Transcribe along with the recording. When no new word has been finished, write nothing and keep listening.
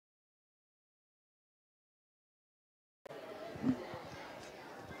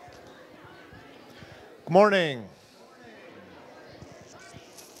Good morning. I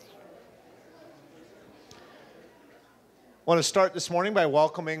want to start this morning by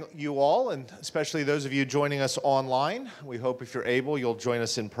welcoming you all, and especially those of you joining us online. We hope if you're able, you'll join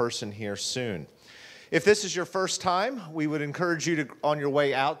us in person here soon. If this is your first time, we would encourage you to, on your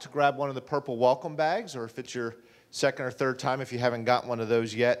way out, to grab one of the purple welcome bags, or if it's your second or third time, if you haven't gotten one of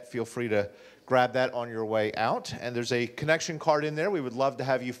those yet, feel free to grab that on your way out. And there's a connection card in there we would love to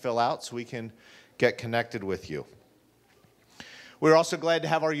have you fill out so we can get connected with you. We're also glad to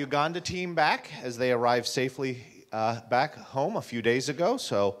have our Uganda team back as they arrived safely back home a few days ago.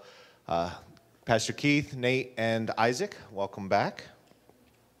 So Pastor Keith, Nate, and Isaac, welcome back.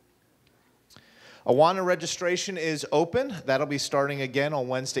 Awana registration is open. That'll be starting again on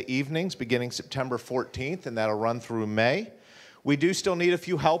Wednesday evenings beginning September 14th, and that'll run through May. We do still need a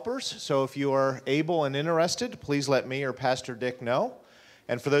few helpers, so if you are able and interested, please let me or Pastor Dick know.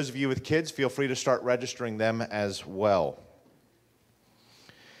 And for those of you with kids, feel free to start registering them as well.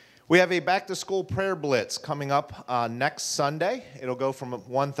 We have a back-to-school prayer blitz coming up next Sunday. It'll go from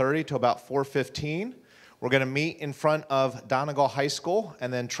 1:30 to about 4:15. We're going to meet in front of Donegal High School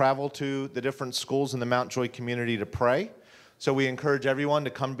and then travel to the different schools in the Mount Joy community to pray. So we encourage everyone to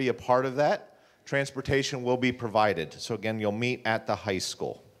come be a part of that. Transportation will be provided. So again, you'll meet at the high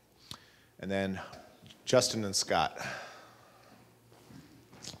school. And then Justin and Scott.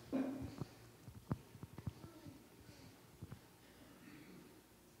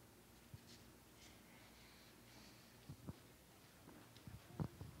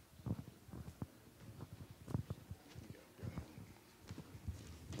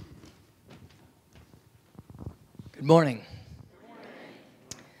 Good morning.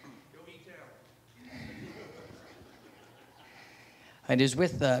 It is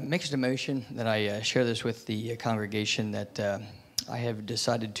with mixed emotion that I share this with the congregation that I have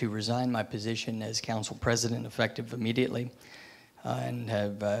decided to resign my position as council president effective immediately and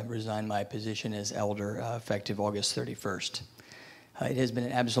have resigned my position as elder effective August 31st. It has been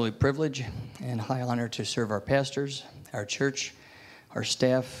an absolute privilege and high honor to serve our pastors, our church, our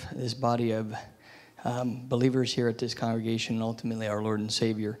staff, this body of believers here at this congregation, and ultimately our Lord and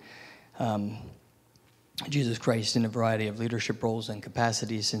Savior, Jesus Christ, in a variety of leadership roles and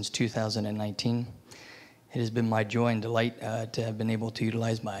capacities since 2019. It has been my joy and delight to have been able to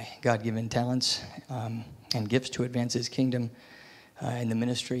utilize my God-given talents and gifts to advance His kingdom in the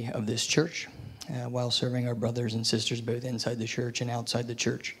ministry of this church while serving our brothers and sisters both inside the church and outside the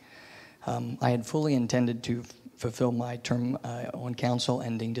church. I had fully intended to fulfill my term on council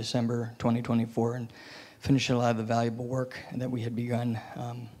ending December 2024 and finish a lot of the valuable work that we had begun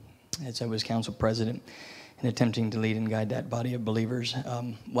as I was council president in attempting to lead and guide that body of believers.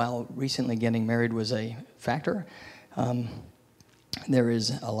 While recently getting married was a factor, there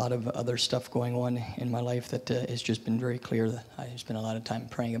is a lot of other stuff going on in my life that has just been very clear. That I spent a lot of time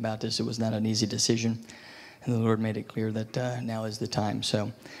praying about this. It was not an easy decision, and the Lord made it clear that now is the time.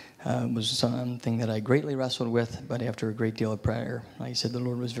 So it was something that I greatly wrestled with, but after a great deal of prayer, like I said, the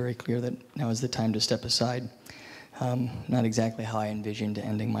Lord was very clear that now is the time to step aside. Not exactly how I envisioned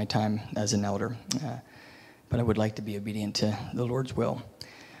ending my time as an elder, but I would like to be obedient to the Lord's will.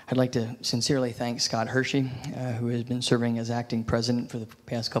 I'd like to sincerely thank Scott Hershey, who has been serving as acting president for the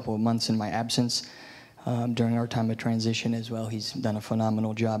past couple of months in my absence during our time of transition as well. He's done a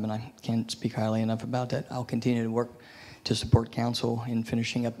phenomenal job, and I can't speak highly enough about that. I'll continue to work to support council in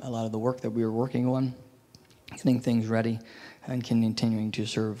finishing up a lot of the work that we were working on, getting things ready, and continuing to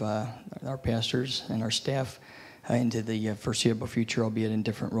serve our pastors and our staff into the foreseeable future, albeit in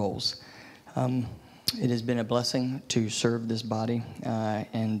different roles. It has been a blessing to serve this body,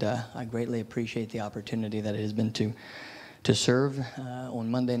 and I greatly appreciate the opportunity that it has been to serve.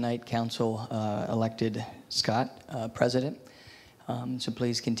 On Monday night, council elected Scott president. So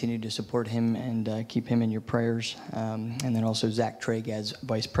please continue to support him and keep him in your prayers. And then also Zach Trigg as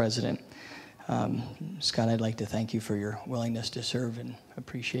vice president. Scott, I'd like to thank you for your willingness to serve and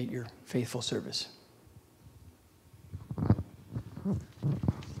appreciate your faithful service.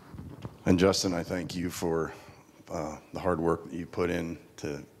 And Justin, I thank you for the hard work that you put in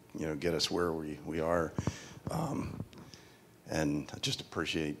to get us where we are. And I just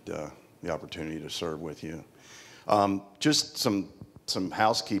appreciate the opportunity to serve with you. Just some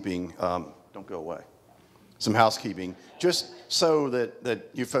housekeeping. Don't go away. Some housekeeping, just so that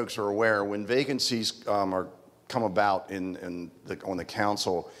you folks are aware. When vacancies come about on the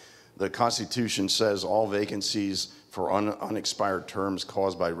council, the Constitution says all vacancies for unexpired terms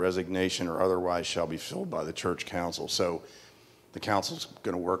caused by resignation or otherwise shall be filled by the church council. So the council's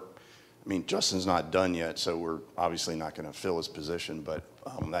going to work. I mean, Justin's not done yet, so we're obviously not going to fill his position, but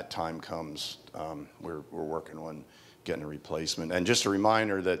when that time comes, we're working on getting a replacement. And just a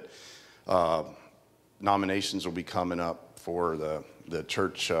reminder that nominations will be coming up for the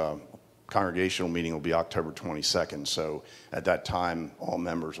church congregational meeting will be October 22nd. So at that time, all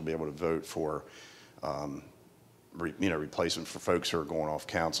members will be able to vote for replacement for folks who are going off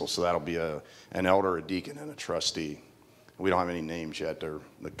council. So that'll be an elder, a deacon, and a trustee. We don't have any names yet. The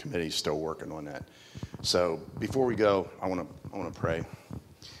committee's still working on that. So before we go, I want to pray.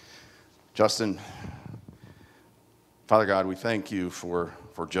 Justin, Father God, we thank you for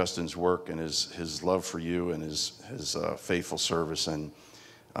Justin's work and his love for you and his faithful service. And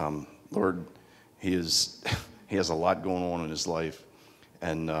Lord, he has a lot going on in his life.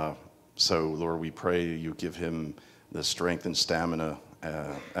 And so, Lord, we pray you give him the strength and stamina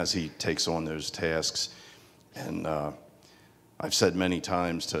as he takes on those tasks. And I've said many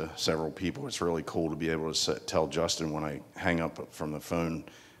times to several people, it's really cool to be able to tell Justin when I hang up from the phone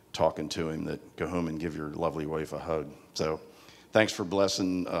talking to him that go home and give your lovely wife a hug. So thanks for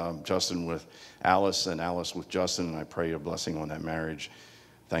blessing Justin with Alice and Alice with Justin, and I pray a blessing on that marriage.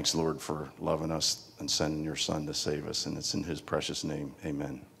 Thanks, Lord, for loving us and sending your son to save us, and it's in his precious name.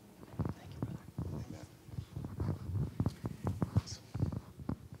 Amen. Thank you, brother. Amen.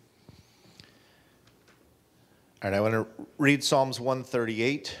 All right, I want to read Psalms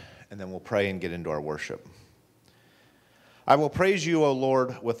 138, and then we'll pray and get into our worship. I will praise you, O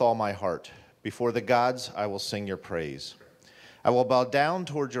Lord, with all my heart. Before the gods, I will sing your praise. I will bow down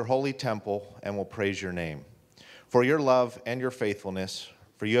toward your holy temple and will praise your name. For your love and your faithfulness,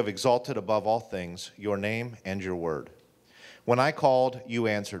 for you have exalted above all things your name and your word. When I called, you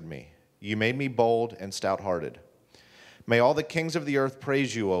answered me. You made me bold and stout-hearted. May all the kings of the earth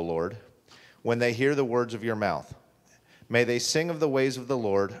praise you, O Lord, when they hear the words of your mouth. May they sing of the ways of the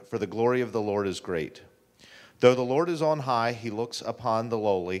Lord, for the glory of the Lord is great. Though the Lord is on high, he looks upon the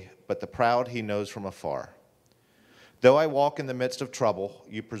lowly, but the proud he knows from afar. Though I walk in the midst of trouble,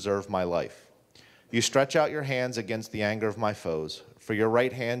 you preserve my life. You stretch out your hands against the anger of my foes. For your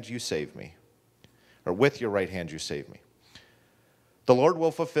right hand you save me. Or with your right hand you save me. The Lord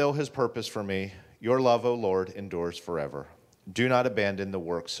will fulfill his purpose for me. Your love, O Lord, endures forever. Do not abandon the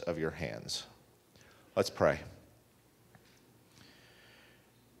works of your hands. Let's pray.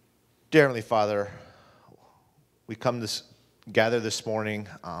 Dear Heavenly Father, we come gather this morning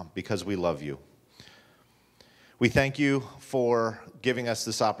because we love you. We thank you for giving us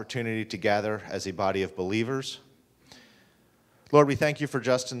this opportunity to gather as a body of believers. Lord, we thank you for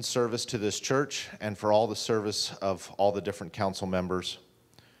Justin's service to this church and for all the service of all the different council members.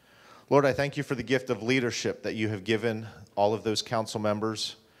 Lord, I thank you for the gift of leadership that you have given all of those council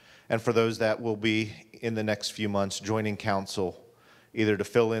members and for those that will be in the next few months joining council, either to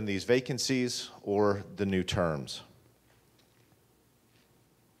fill in these vacancies or the new terms.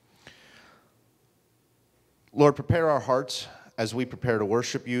 Lord, prepare our hearts as we prepare to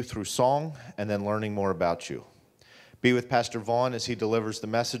worship you through song and then learning more about you. Be with Pastor Vaughn as he delivers the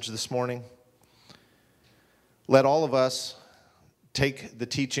message this morning. Let all of us take the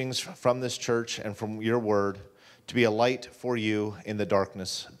teachings from this church and from your word to be a light for you in the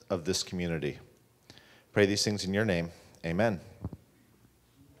darkness of this community. Pray these things in your name. Amen.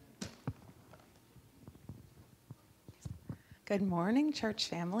 Good morning, church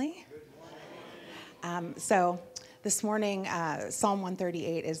family. So this morning, Psalm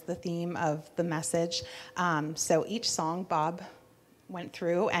 138 is the theme of the message. So each song, Bob went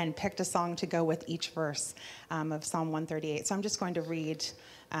through and picked a song to go with each verse of Psalm 138. So I'm just going to read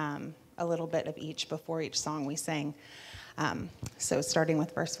a little bit of each before each song we sing. So starting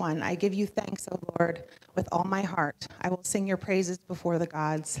with verse 1, I give you thanks, O Lord, with all my heart. I will sing your praises before the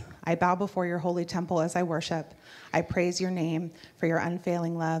gods. I bow before your holy temple as I worship. I praise your name for your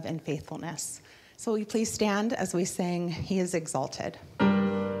unfailing love and faithfulness. So will you please stand as we sing, He is Exalted.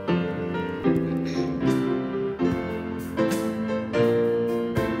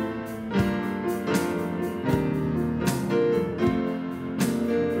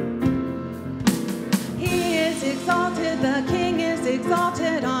 He is exalted, the King is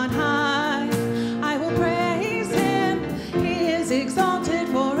exalted on high. I will praise Him. He is exalted,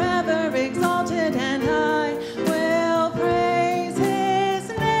 forever exalted, and I will praise His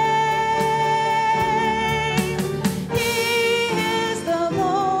name. He is the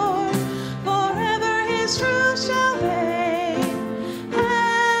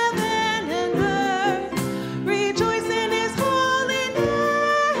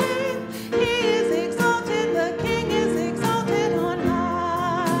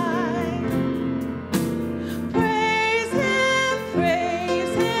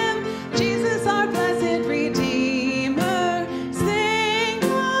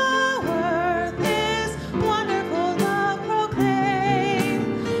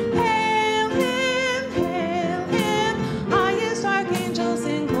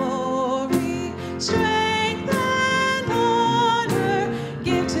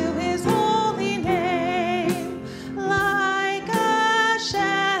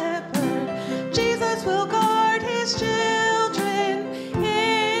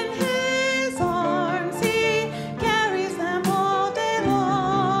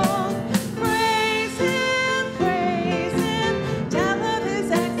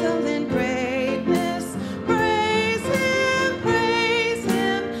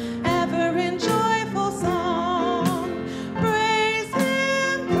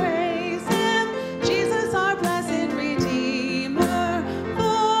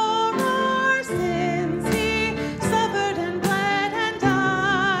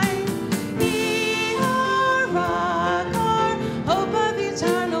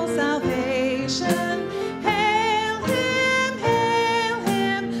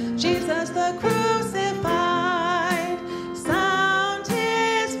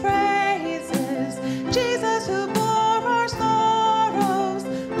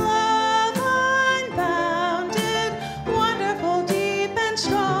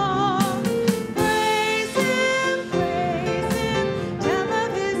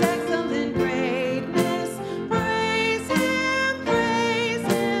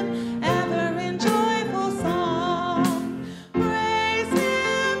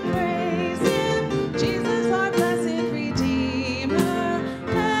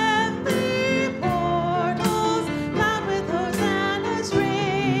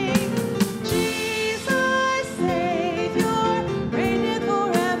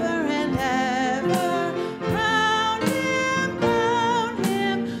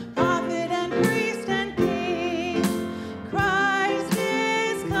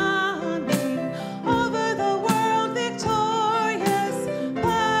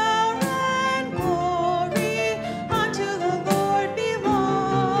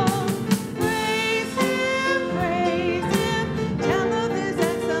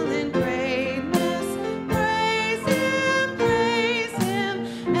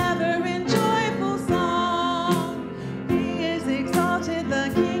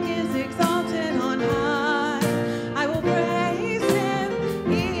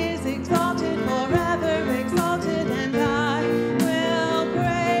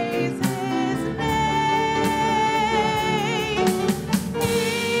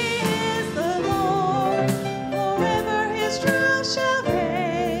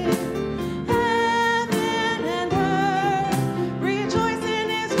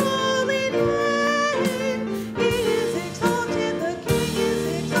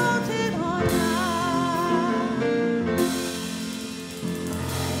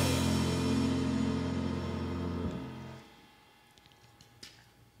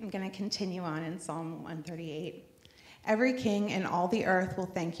continue on in Psalm 138. Every king in all the earth will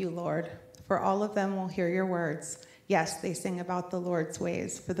thank you, Lord, for all of them will hear your words. Yes, they sing about the Lord's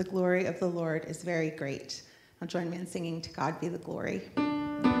ways, for the glory of the Lord is very great. Now join me in singing To God Be the Glory.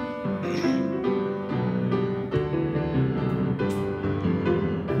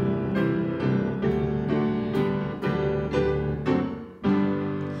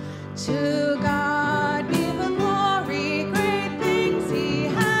 To God be the glory, great things he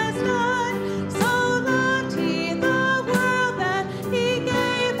has done. So loved he the world that he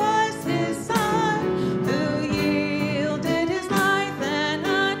gave us his Son, who yielded his life an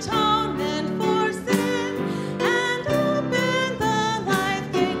atonement for sin, and opened the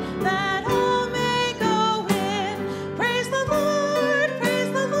life gate that all may go in. Praise the Lord,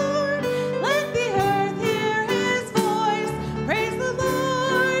 let the earth hear his voice. Praise the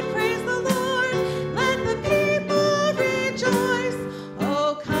Lord, let the people rejoice.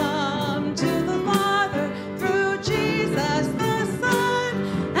 Oh, come to the Father through Jesus the Son,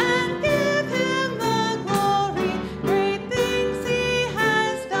 and give him the glory, great things he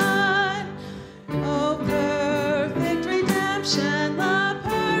has done. Oh, perfect redemption, the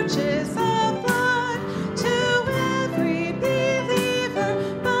purchase of blood, to every believer,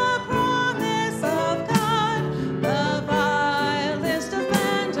 the promise of God, the vilest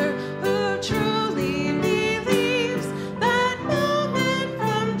offender who truly believes that moment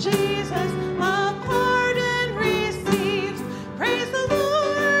from Jesus a pardon receives. Praise the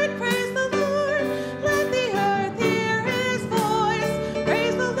Lord, let the earth hear his voice.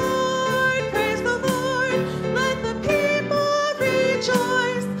 Praise the Lord, let the people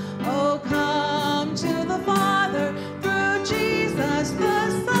rejoice. Oh, come to the Father through Jesus the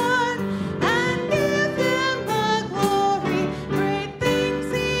Son, and give him the glory, great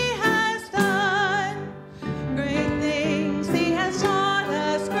things he has done. Great things he has taught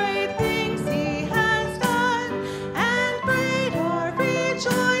us, great things he has done, and great our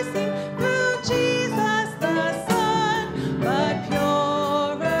rejoicing through Jesus the Son. But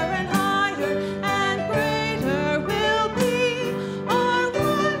purer and higher and greater will be our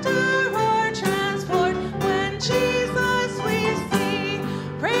wonder, our transport, when Jesus we see.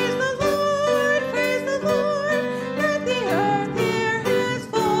 Praise the Lord, let the earth hear his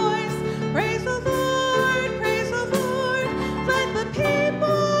voice. Praise the Lord, let the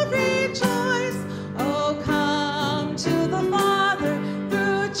people rejoice. Oh, come to the Father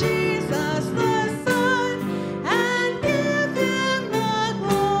through Jesus the Son, and give him the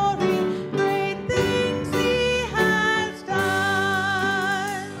glory, great things he has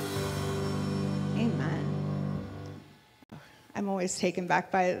done. Amen. I'm always taken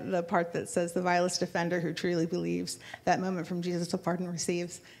back by the part that says the vilest offender who truly believes that moment from Jesus a pardon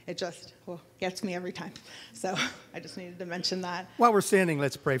receives. It just gets me every time. So I just needed to mention that. While we're standing,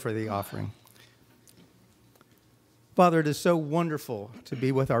 let's pray for the offering. Father, it is so wonderful to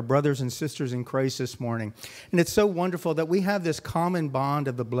be with our brothers and sisters in Christ this morning. And it's so wonderful that we have this common bond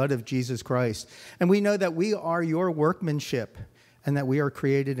of the blood of Jesus Christ. And we know that we are your workmanship and that we are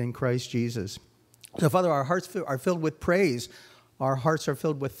created in Christ Jesus. So, Father, our hearts are filled with praise. Our hearts are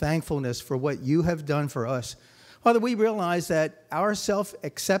filled with thankfulness for what you have done for us. Father, we realize that our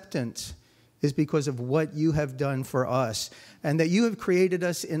self-acceptance is because of what you have done for us, and that you have created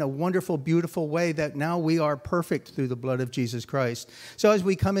us in a wonderful, beautiful way that now we are perfect through the blood of Jesus Christ. So as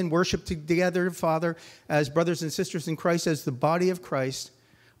we come and worship together, Father, as brothers and sisters in Christ, as the body of Christ,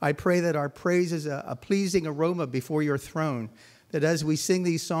 I pray that our praise is a pleasing aroma before your throne, that as we sing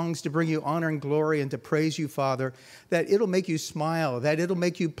these songs to bring you honor and glory and to praise you, Father, that it'll make you smile, that it'll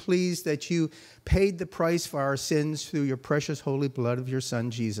make you pleased that you paid the price for our sins through your precious holy blood of your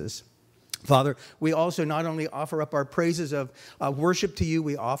Son, Jesus. Father, we also not only offer up our praises of worship to you,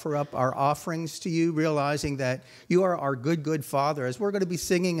 we offer up our offerings to you, realizing that you are our good, good Father, as we're going to be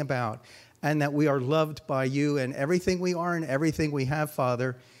singing about, and that we are loved by you, and everything we are and everything we have,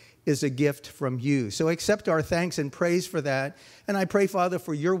 Father, is a gift from you. So accept our thanks and praise for that. And I pray, Father,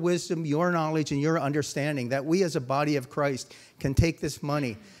 for your wisdom, your knowledge, and your understanding, that we as a body of Christ can take this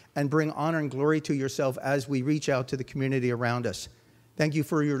money and bring honor and glory to yourself as we reach out to the community around us. Thank you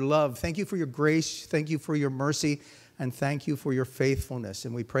for your love. Thank you for your grace. Thank you for your mercy. And thank you for your faithfulness.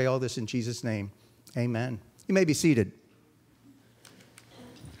 And we pray all this in Jesus' name. Amen. You may be seated.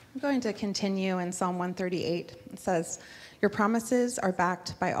 I'm going to continue in Psalm 138. It says, your promises are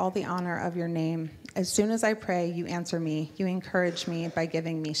backed by all the honor of your name. As soon as I pray, you answer me. You encourage me by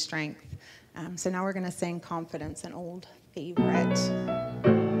giving me strength. So now we're going to sing Confidence, an old favorite.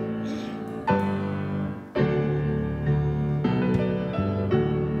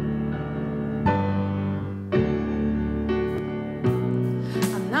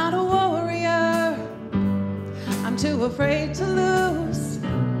 I'm not a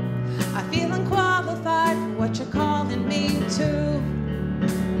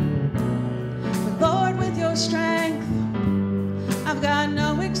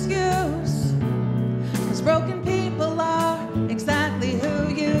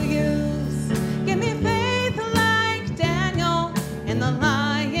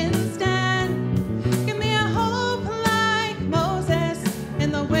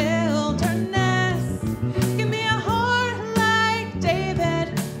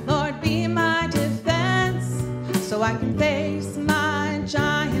so I can face my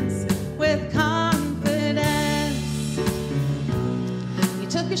giants with confidence. You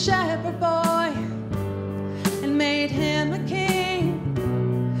took a shepherd boy and made him a king,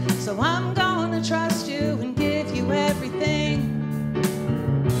 so I'm gonna trust you and give you everything.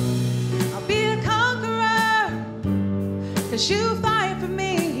 I'll be a conqueror, 'cause you fight for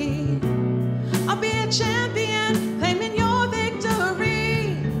me. I'll be a champion, claiming your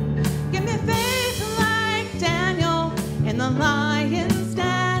victory. Give me faith like Daniel in the lion's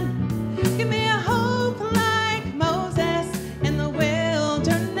den. Give me a hope like Moses in the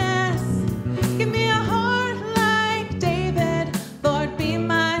wilderness. Give me a heart like David, Lord, be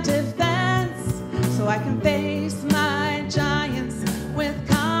my defense, so I can face my giants with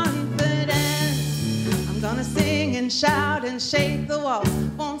confidence. I'm gonna sing and shout and shake the walls,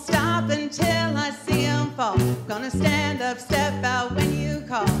 won't stop until I see them fall. Gonna stand up, step out when you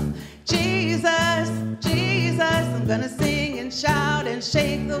call. Jesus, Jesus, I'm gonna sing and shout and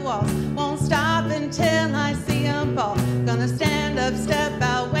shake the walls, won't stop until I see them fall. Gonna stand up, step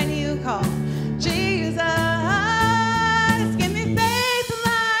out when you call. Jesus, give me faith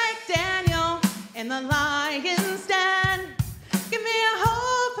like Daniel in the lion's den. Give me a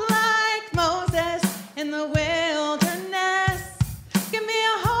hope like Moses in the wilderness. Give me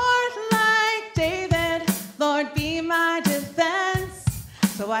a heart like David, Lord, be my defense,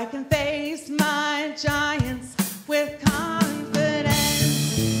 so I can face my giants with confidence.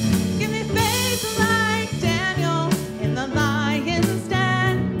 Give me faith like Daniel in the lion's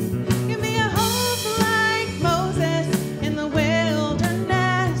den. Give me a hope like Moses in the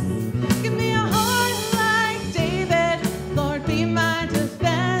wilderness. Give me a heart like David, Lord, be my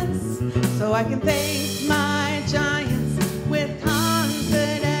defense, so I can face my giants with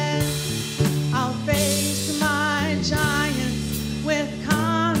confidence. I'll face my giants with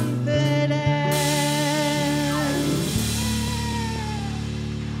confidence.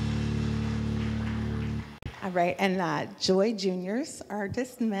 All right, and Joy Juniors are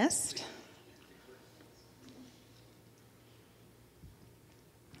dismissed.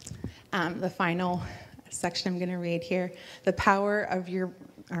 The final section I'm going to read here. The power of your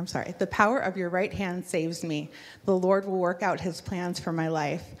right hand saves me. The Lord will work out his plans for my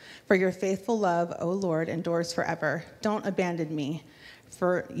life. For your faithful love, O Lord, endures forever. Don't abandon me,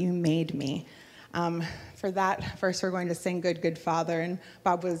 for you made me. For that verse, we're going to sing Good, Good Father. And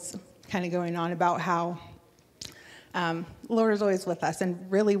Bob was kind of going on about how Lord is always with us.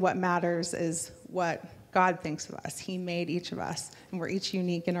 And really what matters is what God thinks of us. He made each of us, and we're each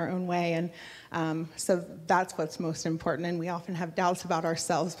unique in our own way. And so that's what's most important. And we often have doubts about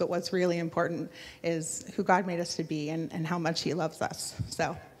ourselves, but what's really important is who God made us to be and how much he loves us.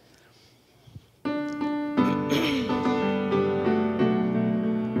 So.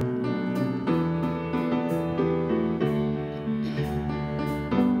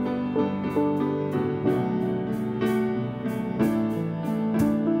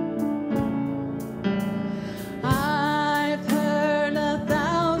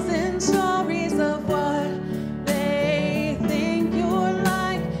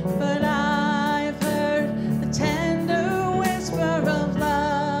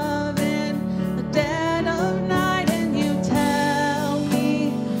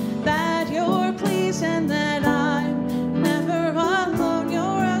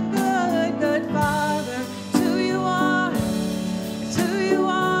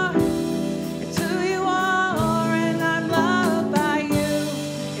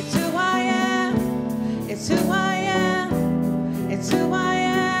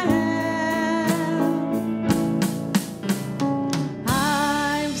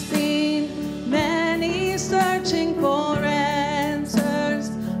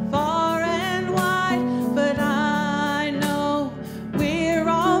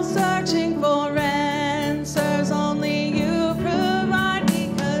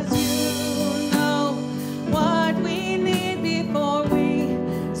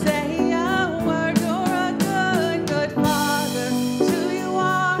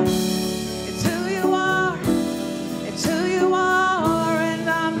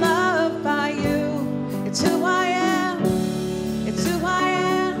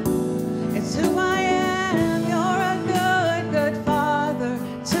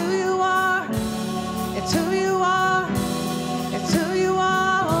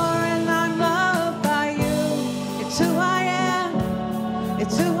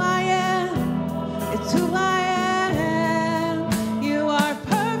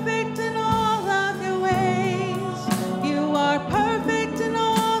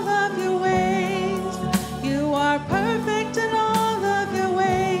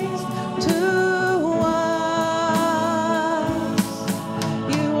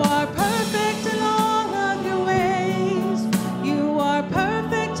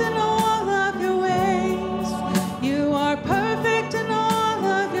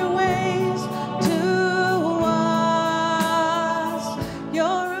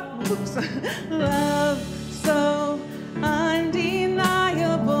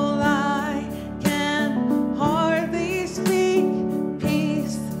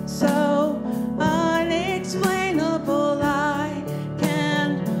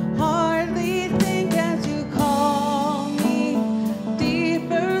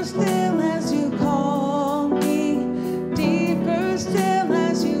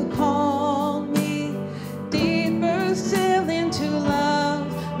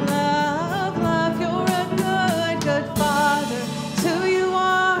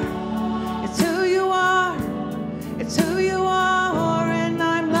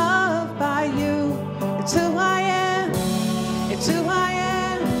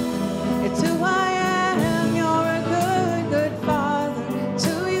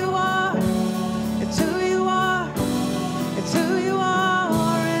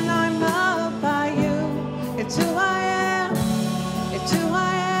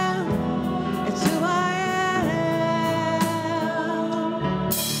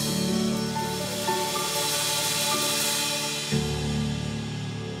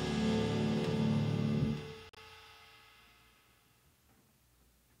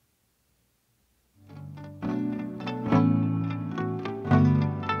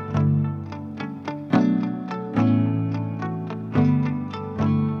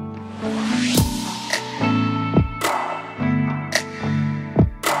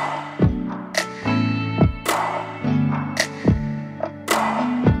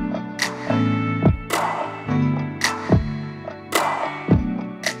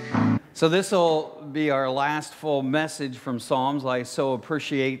 So this will be our last full message from Psalms. I so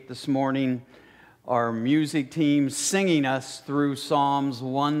appreciate this morning our music team singing us through Psalms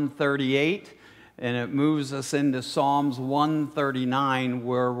 138, and it moves us into Psalms 139,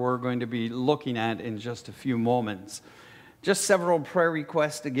 where we're going to be looking at in just a few moments. Just several prayer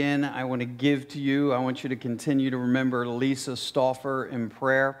requests again I want to give to you. I want you to continue to remember Lisa Stauffer in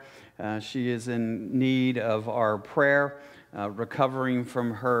prayer. She is in need of our prayer, recovering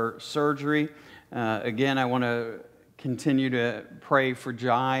from her surgery. Again, I want to continue to pray for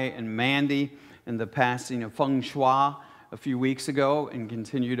Jai and Mandy and the passing of Feng Shua a few weeks ago, and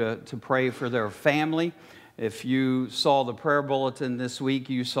continue to pray for their family. If you saw the prayer bulletin this week,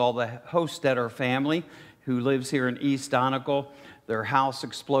 you saw the Hostetter family who lives here in East Donegal. Their house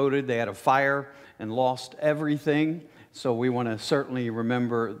exploded. They had a fire and lost everything. So we want to certainly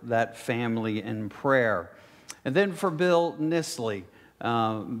remember that family in prayer. And then for Bill Nisley.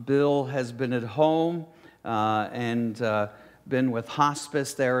 Bill has been at home and been with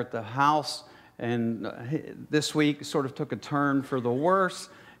hospice there at the house. And this week sort of took a turn for the worse.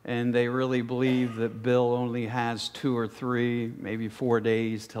 And they really believe that Bill only has 2 or 3, maybe 4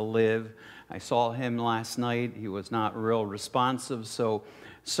 days to live. I saw him last night. He was not real responsive. So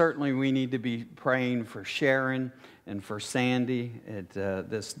certainly we need to be praying for Sharon and for Sandy at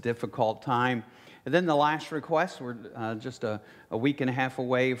this difficult time. And then the last request, we're just a week and a half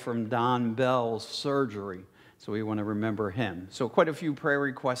away from Don Bell's surgery. So we want to remember him. So quite a few prayer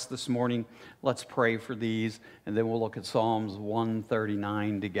requests this morning. Let's pray for these, and then we'll look at Psalms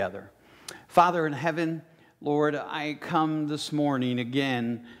 139 together. Father in heaven, Lord, I come this morning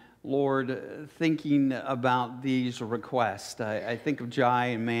again, Lord, thinking about these requests. I think of Jai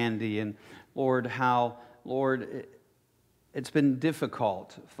and Mandy, and Lord, how, Lord, it's been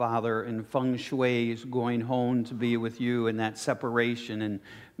difficult, Father, in Feng Shui's going home to be with you in that separation, and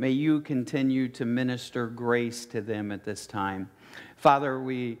may you continue to minister grace to them at this time. Father,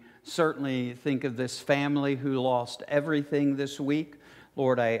 we certainly think of this family who lost everything this week.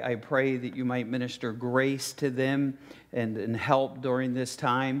 Lord, I pray that you might minister grace to them and help during this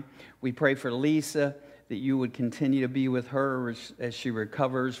time. We pray for Lisa, that you would continue to be with her as she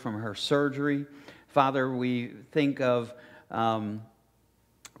recovers from her surgery. Father, we think of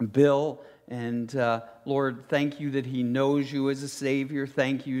Bill, and Lord, thank you that he knows you as a Savior.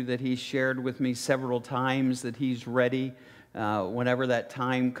 Thank you that he shared with me several times that he's ready whenever that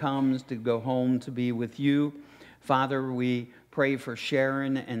time comes to go home to be with you. Father, we pray for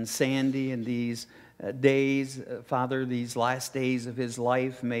Sharon and Sandy in these days. Father, these last days of his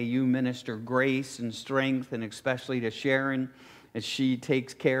life, may you minister grace and strength, and especially to Sharon as she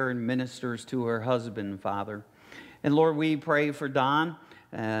takes care and ministers to her husband, Father. And Lord, we pray for Don.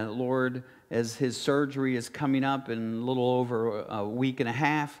 Lord, as his surgery is coming up in a little over a week and a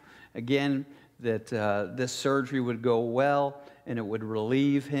half, again, that this surgery would go well and it would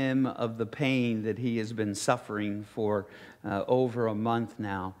relieve him of the pain that he has been suffering for over a month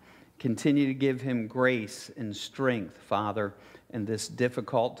now. Continue to give him grace and strength, Father, in this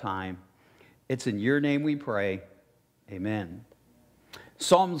difficult time. It's in your name we pray. Amen.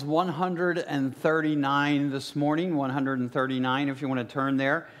 Psalms 139 this morning, 139 if you want to turn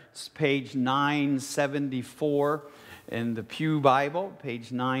there. It's page 974 in the Pew Bible,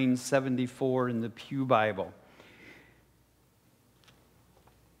 page 974 in the Pew Bible.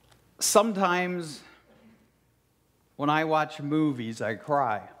 Sometimes when I watch movies, I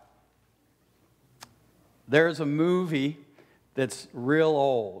cry. There's a movie that's real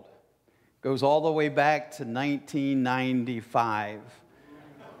old. Goes all the way back to 1995.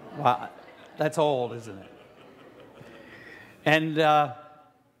 Wow, that's old, isn't it? And I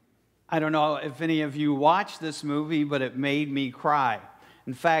don't know if any of you watched this movie, but it made me cry.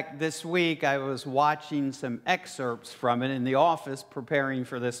 In fact, this week I was watching some excerpts from it in the office preparing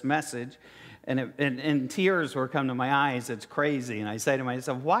for this message, and tears were coming to my eyes. It's crazy. And I say to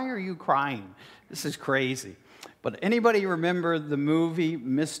myself, why are you crying? This is crazy. But anybody remember the movie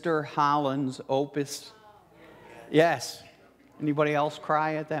Mr. Holland's Opus? Yes. Anybody else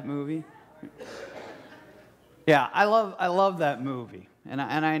cry at that movie? Yeah, I love that movie, and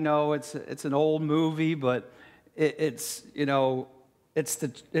I know it's an old movie, but it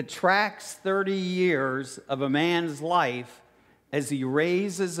tracks 30 years of a man's life as he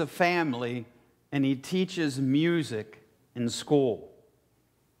raises a family and he teaches music in school.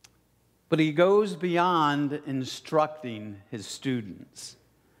 But he goes beyond instructing his students.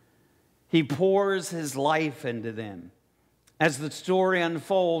 He pours his life into them. As the story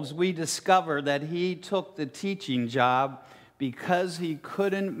unfolds, we discover that he took the teaching job because he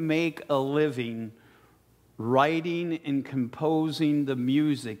couldn't make a living writing and composing the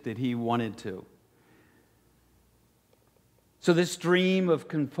music that he wanted to. So this dream of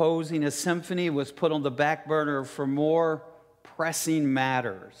composing a symphony was put on the back burner for more pressing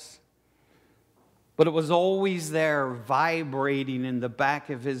matters. But it was always there, vibrating in the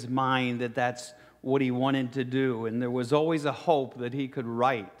back of his mind, that that's what he wanted to do. And there was always a hope that he could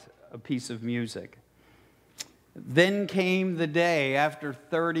write a piece of music. Then came the day, after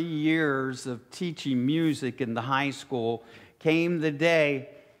 30 years of teaching music in the high school, came the day,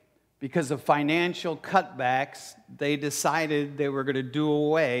 because of financial cutbacks, they decided they were going to do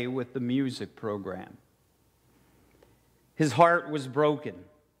away with the music program. His heart was broken.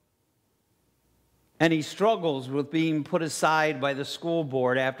 And he struggles with being put aside by the school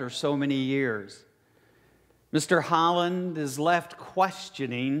board after so many years. Mr. Holland is left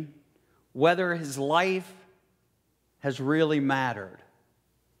questioning whether his life has really mattered.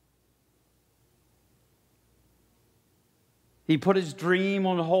 He put his dream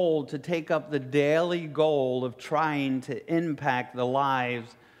on hold to take up the daily goal of trying to impact the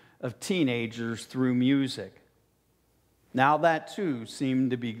lives of teenagers through music. Now that too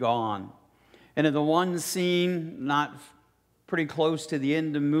seemed to be gone. And in the one scene, not pretty close to the end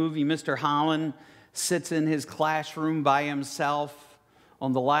of the movie, Mr. Holland sits in his classroom by himself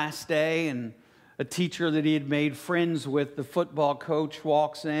on the last day, and a teacher that he had made friends with, the football coach,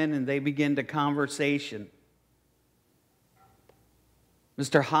 walks in and they begin to conversation.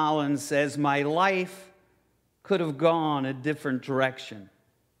 Mr. Holland says, "My life could have gone a different direction,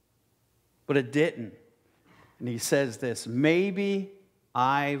 but it didn't." And he says this, "Maybe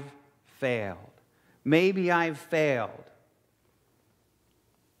I've failed. Maybe I've failed.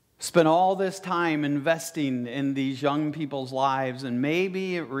 Spent all this time investing in these young people's lives, and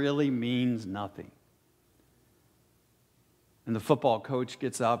maybe it really means nothing." And the football coach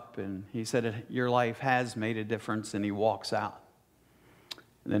gets up and he said, "Your life has made a difference," and he walks out.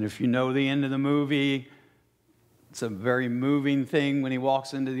 And then if you know the end of the movie, it's a very moving thing when he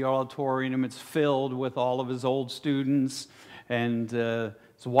walks into the auditorium. It's filled with all of his old students, and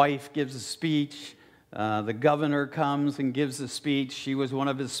his wife gives a speech. The governor comes and gives a speech. She was one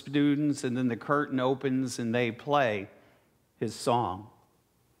of his students, and then the curtain opens and they play his song.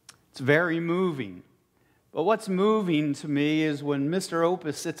 It's very moving. But what's moving to me is when Mr.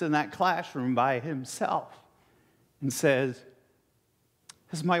 Opus sits in that classroom by himself and says,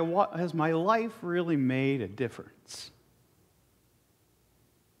 has my life really made a difference?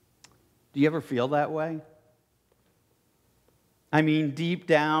 Do you ever feel that way? I mean, deep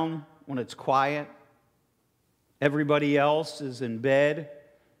down, when it's quiet, everybody else is in bed,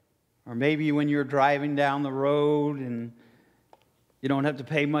 or maybe when you're driving down the road and you don't have to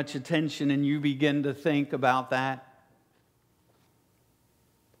pay much attention and you begin to think about that.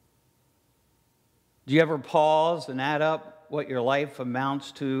 Do you ever pause and add up what your life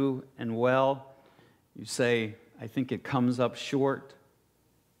amounts to, and you say, I think it comes up short?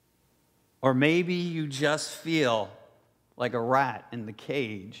 Or maybe you just feel like a rat in the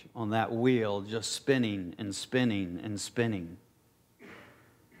cage on that wheel, just spinning and spinning and spinning.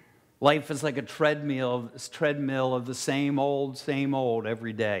 Life is like a treadmill of the same old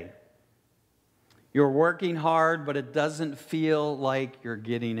every day. You're working hard, but it doesn't feel like you're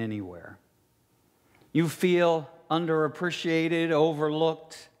getting anywhere. You feel underappreciated,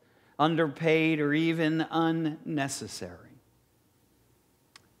 overlooked, underpaid, or even unnecessary.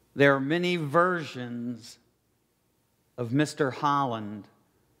 There are many versions of Mr. Holland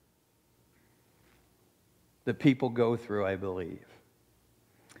that people go through, I believe.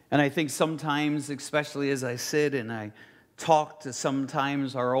 And I think sometimes, especially as I sit and I talk to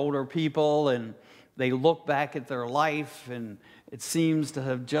sometimes our older people, and they look back at their life and it seems to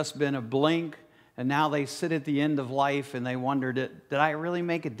have just been a blink, and now they sit at the end of life and they wonder, did I really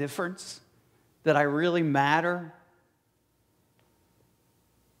make a difference? Did I really matter?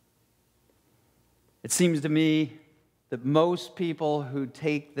 It seems to me that most people who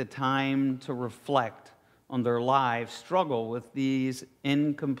take the time to reflect on their lives struggle with these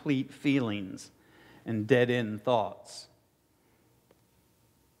incomplete feelings and dead-end thoughts.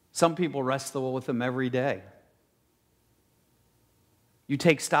 Some people wrestle with them every day. You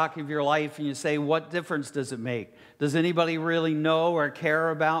take stock of your life and you say, what difference does it make? Does anybody really know or care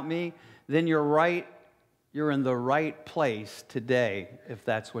about me? Then you're right. You're in the right place today if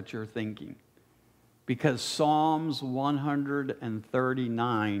that's what you're thinking. Because Psalms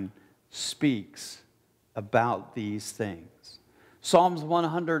 139 speaks about these things. Psalms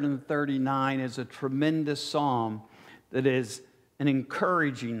 139 is a tremendous psalm that is an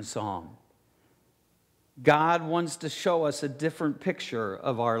encouraging psalm. God wants to show us a different picture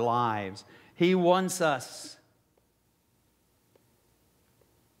of our lives. He wants us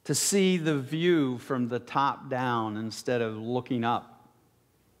to see the view from the top down instead of looking up.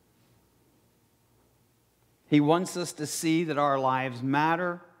 He wants us to see that our lives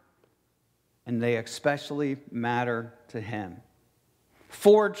matter, and they especially matter to Him.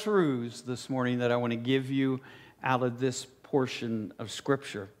 4 truths this morning that I want to give you out of this portion of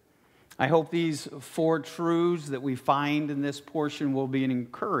Scripture. I hope these 4 truths that we find in this portion will be an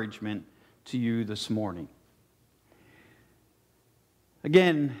encouragement to you this morning.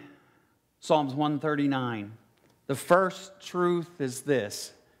 Again, Psalms 139. The first truth is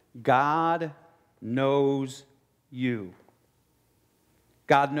this: God knows you.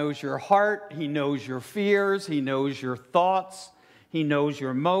 God knows your heart. He knows your fears. He knows your thoughts. He knows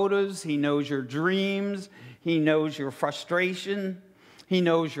your motives. He knows your dreams. He knows your frustration. He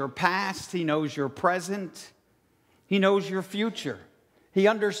knows your past. He knows your present. He knows your future. He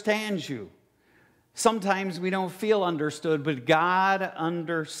understands you. Sometimes we don't feel understood, but God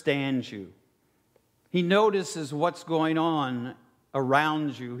understands you. He notices what's going on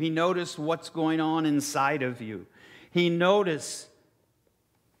around you. He notices what's going on inside of you. He notices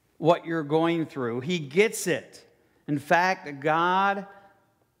what you're going through. He gets it. In fact, God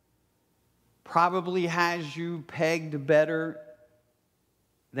probably has you pegged better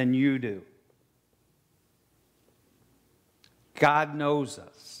than you do. God knows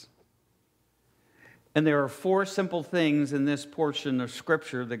us. And there are 4 simple things in this portion of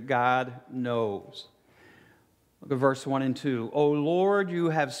Scripture that God knows. Look at verse 1 and 2. O Lord, you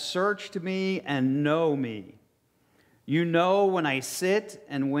have searched me and know me. You know when I sit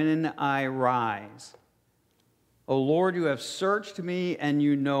and when I rise. O Lord, you have searched me and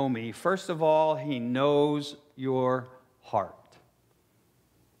you know me. First of all, He knows your heart.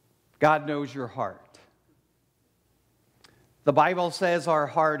 God knows your heart. The Bible says our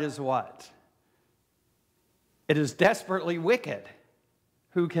heart is what? It is desperately wicked.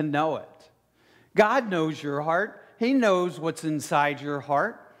 Who can know it? God knows your heart. He knows what's inside your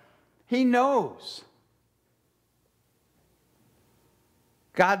heart. He knows.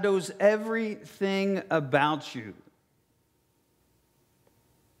 God knows everything about you.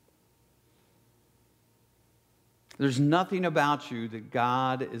 There's nothing about you that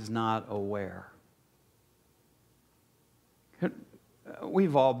God is not aware.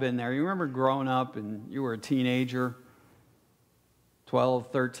 We've all been there. You remember growing up and you were a teenager,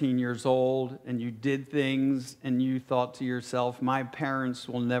 12, 13 years old, and you did things and you thought to yourself, my parents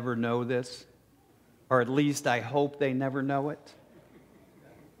will never know this, or at least I hope they never know it.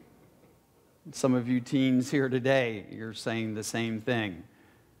 Some of you teens here today, you're saying the same thing.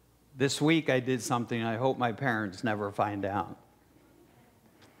 This week I did something I hope my parents never find out.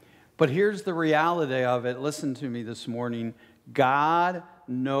 But here's the reality of it. Listen to me this morning. God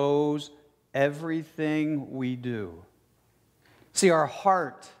knows everything we do. See, our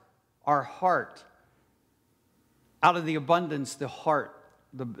heart, out of the abundance, the heart,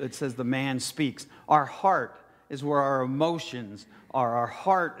 it says the man speaks. Our heart is where our emotions are. Our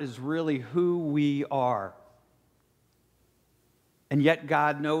heart is really who we are. And yet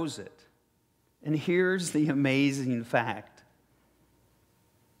God knows it. And here's the amazing fact.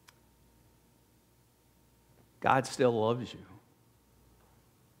 God still loves you.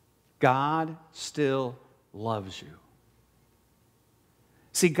 God still loves you.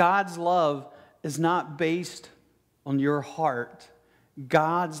 See, God's love is not based on your heart.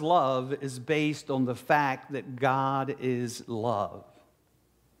 God's love is based on the fact that God is love.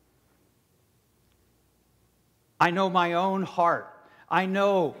 I know my own heart. I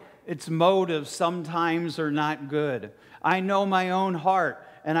know its motives sometimes are not good. I know my own heart,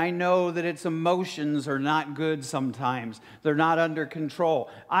 and I know that its emotions are not good sometimes. They're not under control.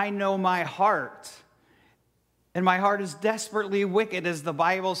 I know my heart. And my heart is desperately wicked, as the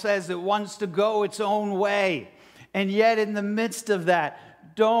Bible says. It wants to go its own way. And yet in the midst of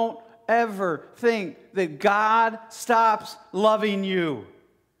that, don't ever think that God stops loving you.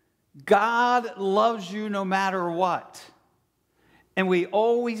 God loves you no matter what. And we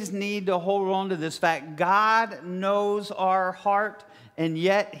always need to hold on to this fact. God knows our heart, and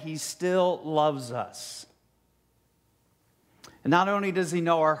yet He still loves us. And not only does He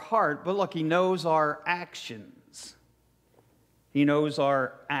know our heart, but look, He knows our actions. He knows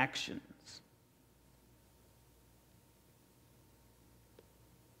our actions.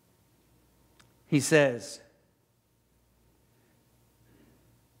 He says,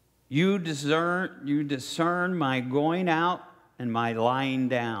 you discern my going out and my lying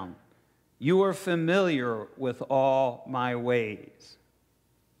down. You are familiar with all my ways.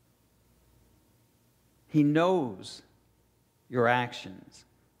 He knows your actions.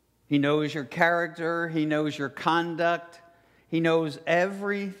 He knows your character. He knows your conduct. He knows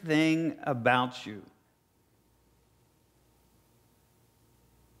everything about you.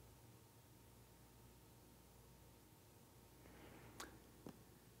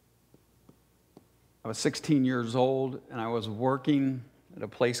 I was 16 years old, and I was working at a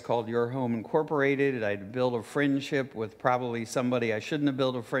place called Your Home Incorporated. I'd built a friendship with probably somebody I shouldn't have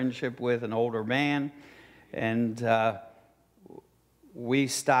built a friendship with, an older man. And we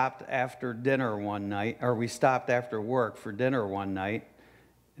stopped after dinner one night, or we stopped after work for dinner one night.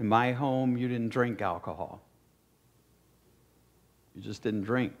 In my home, you didn't drink alcohol. You just didn't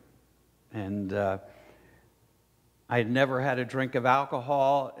drink. And I had never had a drink of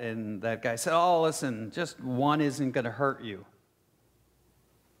alcohol, and that guy said, "Oh, listen, just one isn't going to hurt you."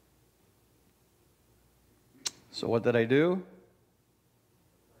 So what did I do?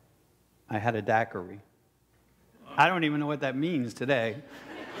 I had a daiquiri. I don't even know what that means today,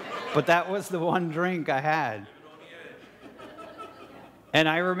 but that was the one drink I had. And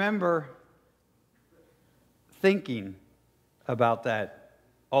I remember thinking about that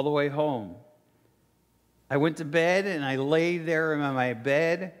all the way home. I went to bed, and I lay there in my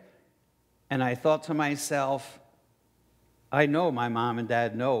bed, and I thought to myself, I know my mom and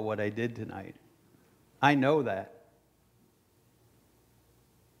dad know what I did tonight. I know that.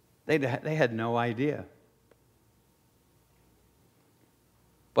 They had no idea.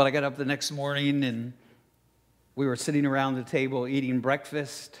 But I got up the next morning, and we were sitting around the table eating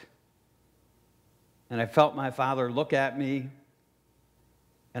breakfast, and I felt my father look at me,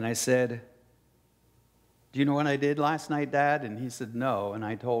 and I said, "Do you know what I did last night, Dad?" And he said, "No," and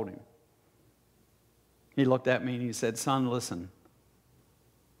I told him. He looked at me and he said, "Son, listen,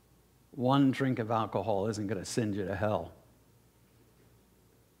 one drink of alcohol isn't going to send you to hell."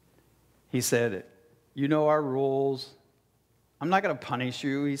 He said, "You know our rules. I'm not going to punish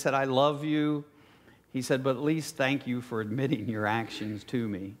you." He said, "I love you." He said, "But at least thank you for admitting your actions to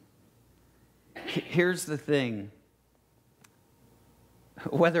me." Here's the thing.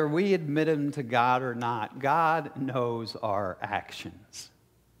 Whether we admit them to God or not, God knows our actions.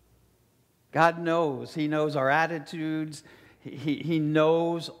 God knows. He knows our attitudes. He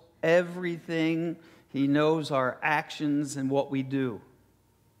knows everything. He knows our actions and what we do.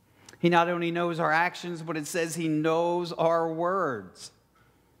 He not only knows our actions, but it says He knows our words.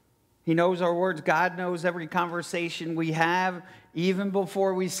 He knows our words. God knows every conversation we have, even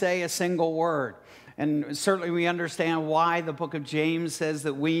before we say a single word. And certainly we understand why the book of James says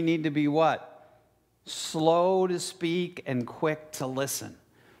that we need to be what? Slow to speak and quick to listen.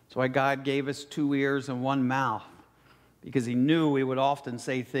 That's why God gave us 2 ears and 1 mouth, because He knew we would often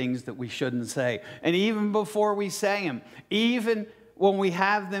say things that we shouldn't say. And even before we say them, even when we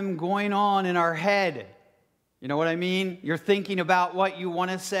have them going on in our head, you know what I mean? You're thinking about what you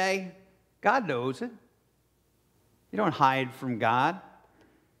want to say. God knows it. You don't hide from God.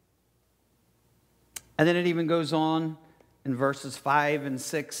 And then it even goes on in verses 5 and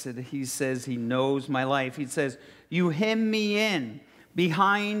 6, and He says He knows my life. He says, "You hem me in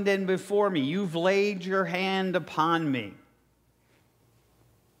behind and before me. You've laid your hand upon me."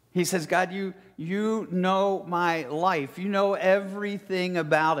 He says, "God, you know my life. You know everything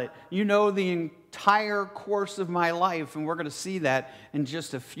about it. You know the entire course of my life." And we're going to see that in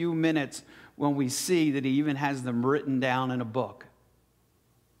just a few minutes when we see that He even has them written down in a book.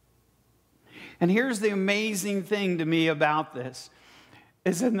 And here's the amazing thing to me about this,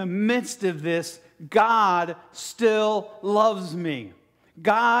 is in the midst of this, God still loves me.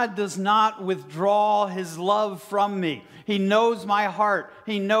 God does not withdraw His love from me. He knows my heart.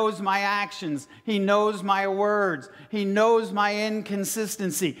 He knows my actions. He knows my words. He knows my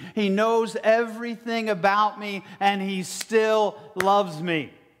inconsistency. He knows everything about me, and He still loves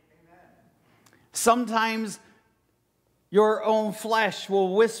me. Sometimes your own flesh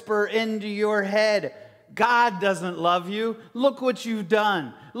will whisper into your head, "God doesn't love you. Look what you've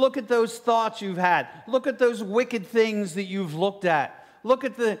done. Look at those thoughts you've had. Look at those wicked things that you've looked at. Look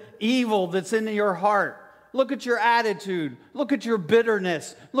at the evil that's in your heart. Look at your attitude. Look at your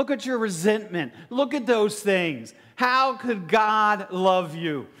bitterness. Look at your resentment. Look at those things. How could God love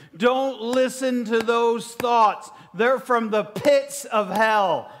you?" Don't listen to those thoughts. They're from the pits of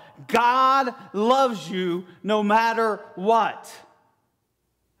hell. God loves you no matter what.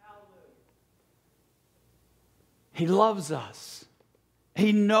 He loves us.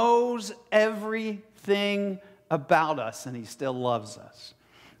 He knows everything about us, and He still loves us.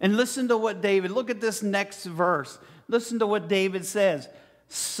 And listen to what David, look at this next verse. Listen to what David says.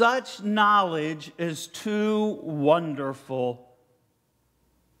 "Such knowledge is too wonderful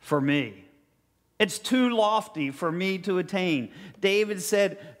for me. It's too lofty for me to attain. David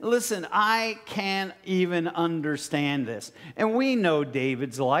said, listen, I can't even understand this. And we know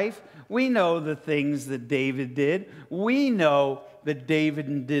David's life. We know the things that David did. We know that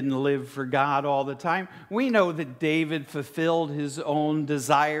David didn't live for God all the time. We know that David fulfilled his own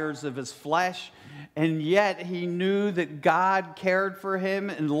desires of his flesh. And yet he knew that God cared for him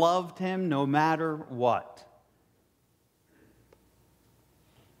and loved him no matter what.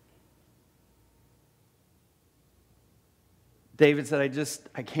 David said,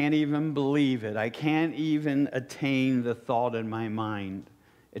 I can't even believe it. I can't even attain the thought in my mind.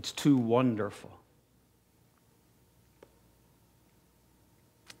 It's too wonderful.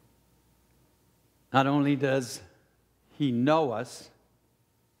 Not only does he know us,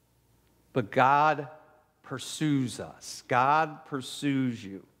 but God pursues us. God pursues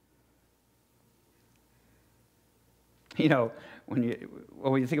you. You know, when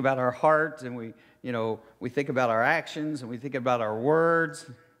you think about our heart and we think about our actions and we think about our words,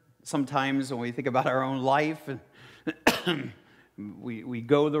 sometimes when we think about our own life and we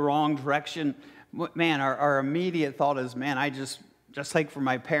go the wrong direction, man, our immediate thought is, man, I just like for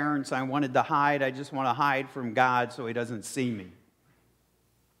my parents, I wanted to hide. I just want to hide from God so he doesn't see me.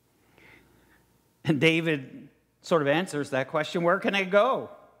 And David sort of answers that question, where can I go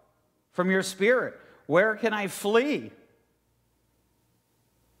from your spirit? Where can I flee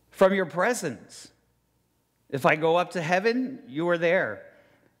from your presence? If I go up to heaven, you are there.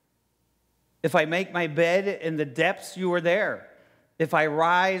 If I make my bed in the depths, you are there. If I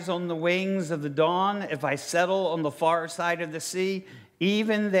rise on the wings of the dawn, if I settle on the far side of the sea,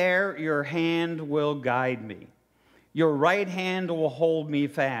 even there your hand will guide me. Your right hand will hold me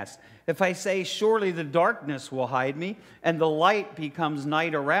fast. If I say, surely the darkness will hide me, and the light becomes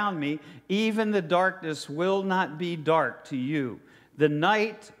night around me, even the darkness will not be dark to you. The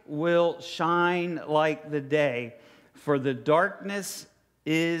night will shine like the day, for the darkness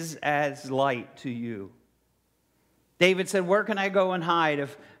is as light to you. David said, where can I go and hide?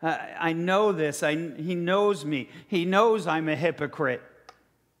 If I know this, he knows me. He knows I'm a hypocrite.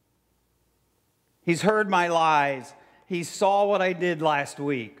 He's heard my lies. He saw what I did last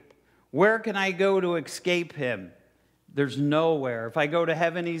week. Where can I go to escape him? There's nowhere. If I go to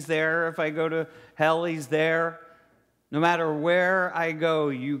heaven, he's there. If I go to hell, he's there. No matter where I go,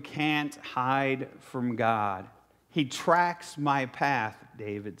 you can't hide from God. He tracks my path,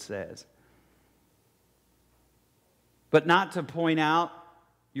 David says. But not to point out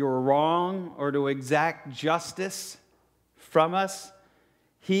you're wrong or to exact justice from us.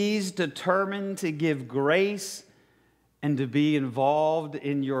 He's determined to give grace and to be involved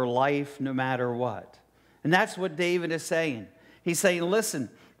in your life no matter what. And that's what David is saying. He's saying, listen,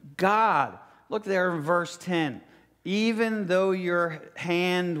 God, look there in verse 10, even though your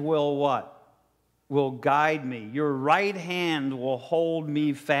hand will what? Will guide me. Your right hand will hold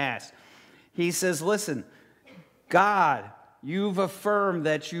me fast. He says, listen, God, you've affirmed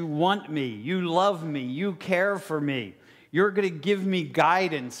that you want me, you love me, you care for me. You're going to give me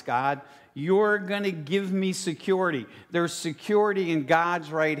guidance, God. You're going to give me security. There's security in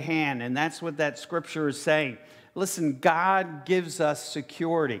God's right hand, and that's what that scripture is saying. Listen, God gives us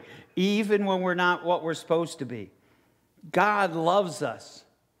security, even when we're not what we're supposed to be. God loves us.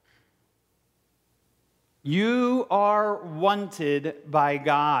 You are wanted by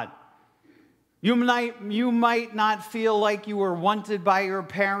God. You might not feel like you were wanted by your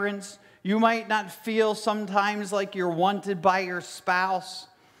parents. You might not feel sometimes like you're wanted by your spouse.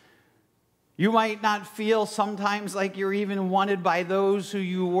 You might not feel sometimes like you're even wanted by those who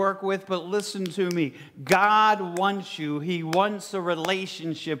you work with, but listen to me. God wants you. He wants a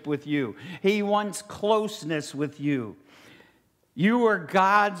relationship with you. He wants closeness with you. You are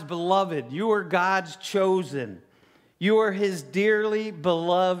God's beloved. You are God's chosen. You are His dearly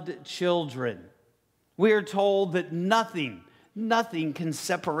beloved children. We are told that nothing can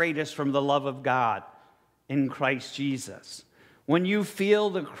separate us from the love of God in Christ Jesus. When you feel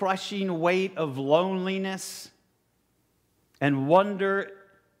the crushing weight of loneliness and wonder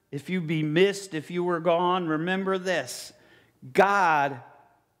if you'd be missed if you were gone, remember this: God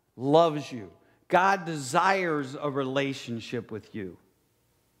loves you. God desires a relationship with you.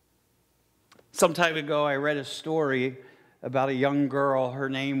 Some time ago, I read a story about a young girl. Her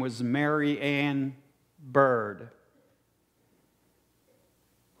name was Mary Ann Bird.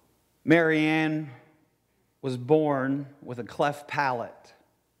 Mary Ann was born with a cleft palate.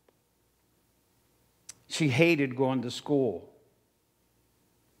 She hated going to school.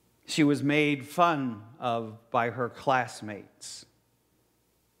 She was made fun of by her classmates.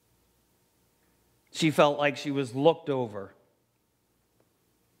 She felt like she was looked over.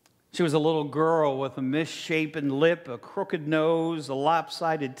 She was a little girl with a misshapen lip, a crooked nose, a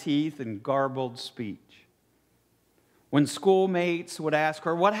lopsided teeth, and garbled speech. When schoolmates would ask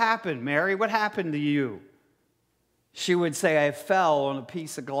her, "What happened, Mary? What happened to you?" she would say, "I fell on a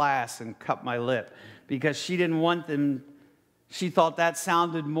piece of glass and cut my lip," because she didn't want them. She thought that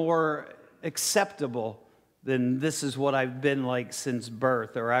sounded more acceptable than "this is what I've been like since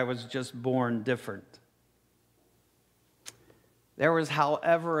birth," or "I was just born different." There was,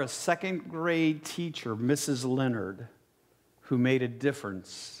 however, a second grade teacher, Mrs. Leonard, who made a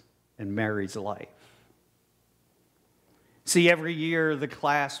difference in Mary's life. See, every year the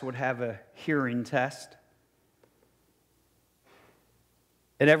class would have a hearing test.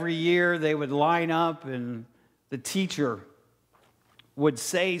 And every year they would line up and the teacher would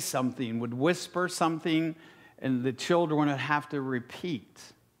say something, would whisper something, and the children would have to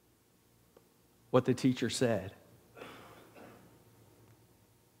repeat what the teacher said.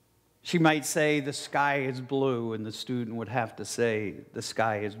 She might say, "The sky is blue," and the student would have to say, "The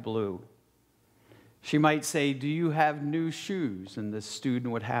sky is blue." She might say, "Do you have new shoes?" and the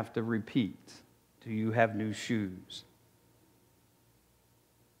student would have to repeat, "Do you have new shoes?"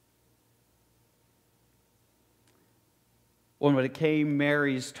 When it came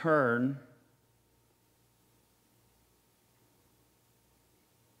Mary's turn,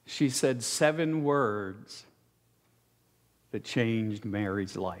 she said 7 words that changed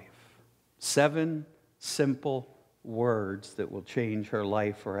Mary's life. 7 simple words that will change her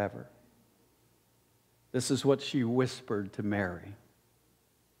life forever. This is what she whispered to Mary: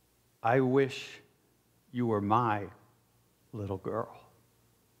 "I wish you were my little girl.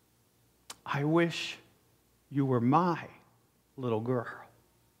 I wish you were my little girl."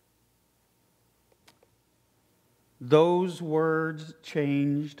 Those words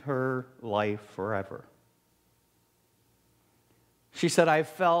changed her life forever. She said, "I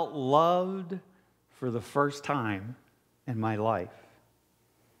felt loved for the first time in my life."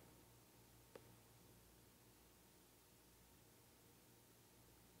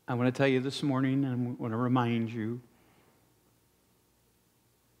 I want to tell you this morning, and I want to remind you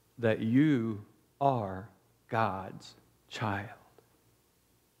that you are God's child.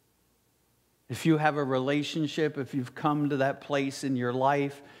 If you have a relationship, if you've come to that place in your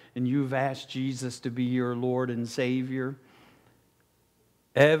life and you've asked Jesus to be your Lord and Savior,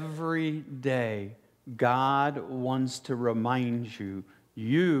 every day God wants to remind you,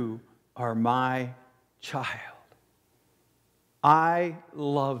 you are my child. I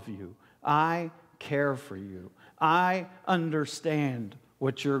love you. I care for you. I understand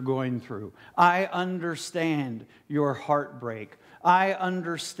what you're going through. I understand your heartbreak. I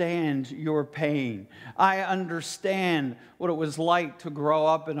understand your pain. I understand what it was like to grow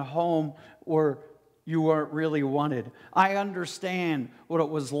up in a home where you weren't really wanted. I understand what it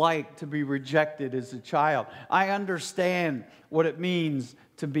was like to be rejected as a child. I understand what it means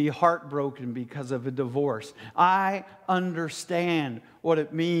to be heartbroken because of a divorce. I understand what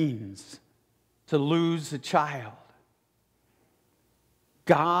it means to lose a child.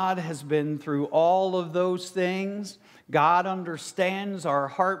 God has been through all of those things. God understands our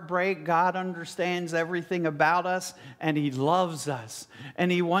heartbreak. God understands everything about us, and He loves us.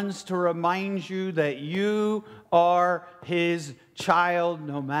 And He wants to remind you that you are His child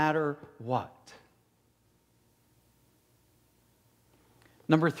no matter what.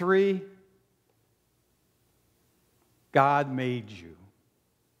 Number 3, God made you.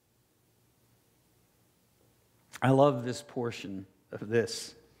 I love this portion of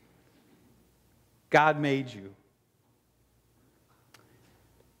this. God made you.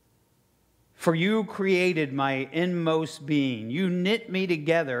 For you created my inmost being. You knit me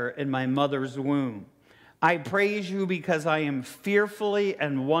together in my mother's womb. I praise you because I am fearfully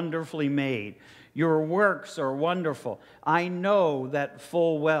and wonderfully made. Your works are wonderful. I know that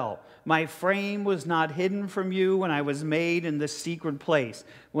full well. My frame was not hidden from you when I was made in the secret place.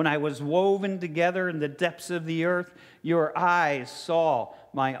 When I was woven together in the depths of the earth, your eyes saw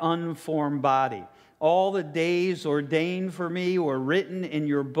my unformed body. All the days ordained for me were written in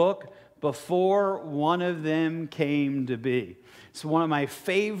your book before one of them came to be. It's one of my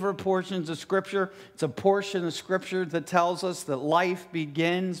favorite portions of Scripture. It's a portion of Scripture that tells us that life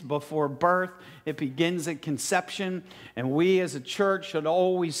begins before birth. It begins at conception. And we as a church should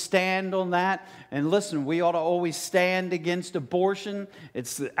always stand on that. And listen, we ought to always stand against abortion.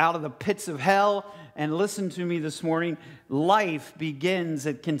 It's out of the pits of hell. And listen to me this morning. Life begins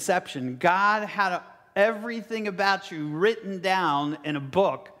at conception. God had everything about you written down in a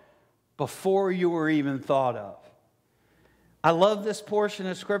book before you were even thought of. I love this portion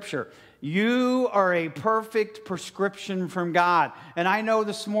of Scripture. You are a perfect prescription from God. And I know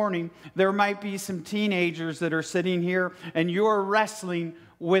this morning there might be some teenagers that are sitting here and you're wrestling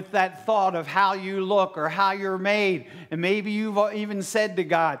with that thought of how you look or how you're made. And maybe you've even said to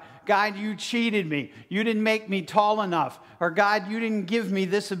God, God, you cheated me. You didn't make me tall enough. Or God, you didn't give me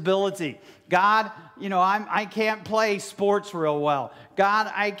this ability. God, I can't play sports real well.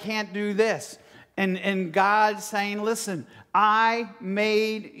 God, I can't do this. And God's saying, listen, I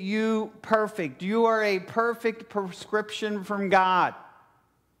made you perfect. You are a perfect prescription from God.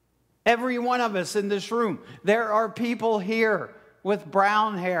 Every one of us in this room, there are people here with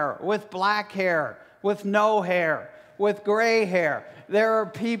brown hair, with black hair, with no hair, with gray hair. There are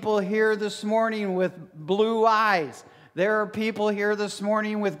people here this morning with blue eyes. There are people here this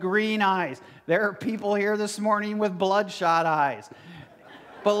morning with green eyes. There are people here this morning with bloodshot eyes.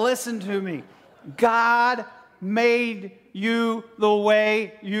 But listen to me. God made you the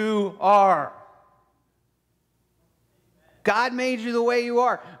way you are. God made you the way you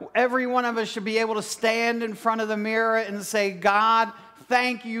are. Every one of us should be able to stand in front of the mirror and say, God,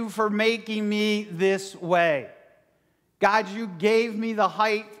 thank you for making me this way. God, you gave me the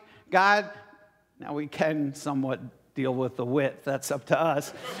height. God, now we can somewhat deal with the width. That's up to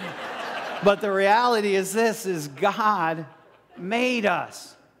us. But the reality is this, is God made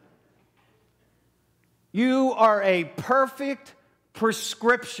us. You are a perfect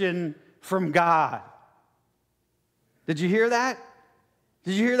prescription from God. Did you hear that?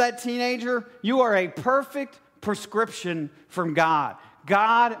 Did you hear that, teenager? You are a perfect prescription from God.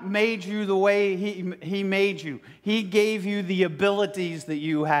 God made you the way He made you. He gave you the abilities that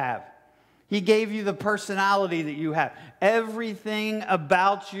you have. He gave you the personality that you have. Everything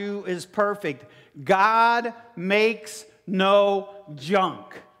about you is perfect. God makes no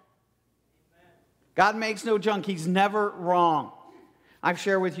junk. God makes no junk. He's never wrong. I've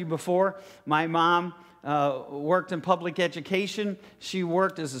shared with you before, my mom worked in public education. She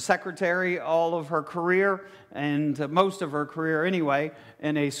worked as a secretary all of her career, and most of her career anyway,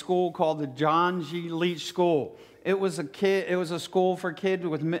 in a school called the John G. Leach School. It was a school for kids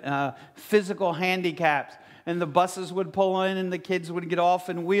with physical handicaps. And the buses would pull in and the kids would get off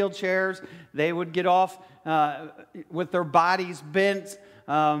in wheelchairs. They would get off with their bodies bent,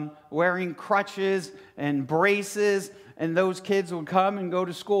 wearing crutches and braces. And those kids would come and go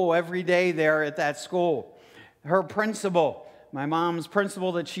to school every day there at that school. Her principal, my mom's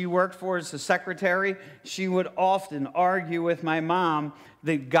principal that she worked for as a secretary, she would often argue with my mom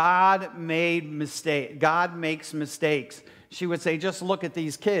that God makes mistakes. She would say, just look at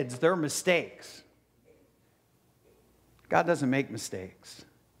these kids, they're mistakes. God doesn't make mistakes.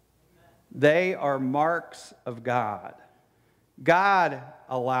 They are marks of God. God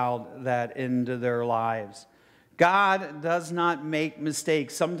allowed that into their lives. God does not make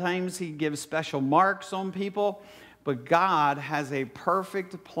mistakes. Sometimes He gives special marks on people, but God has a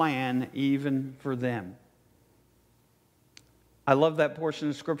perfect plan even for them. I love that portion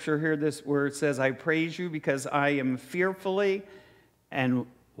of Scripture here, where it says, I praise you because I am fearfully and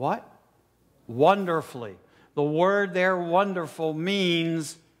what? Wonderfully. The word there, wonderful,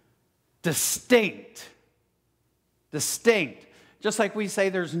 means distinct. Distinct. Just like we say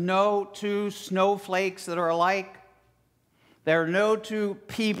there's no two snowflakes that are alike. There are no two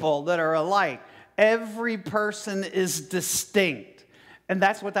people that are alike. Every person is distinct. And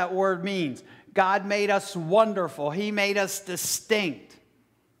that's what that word means. God made us wonderful. He made us distinct.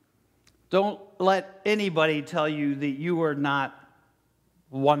 Don't let anybody tell you that you are not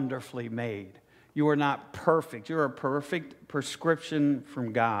wonderfully made. You are not perfect. You're a perfect prescription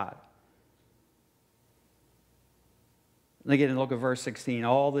from God. Again, look at verse 16.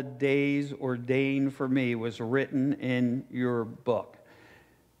 All the days ordained for me was written in your book.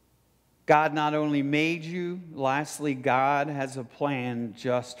 God not only made you, lastly, God has a plan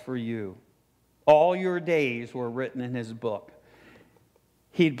just for you. All your days were written in His book.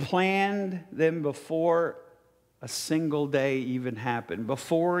 He'd planned them before a single day even happened.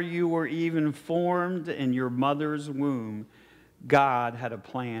 Before you were even formed in your mother's womb, God had a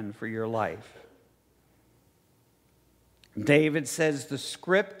plan for your life. David says the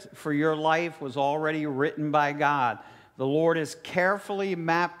script for your life was already written by God. The Lord has carefully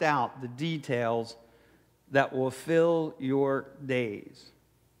mapped out the details that will fill your days.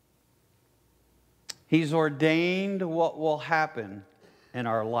 He's ordained what will happen in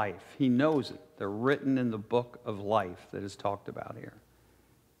our life. He knows it. They're written in the book of life that is talked about here.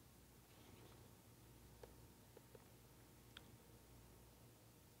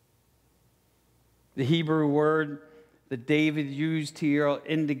 The Hebrew word that David used here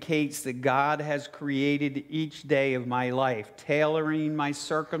indicates that God has created each day of my life, tailoring my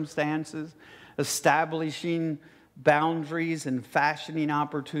circumstances, establishing boundaries, and fashioning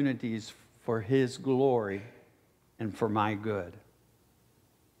opportunities for His glory and for my good.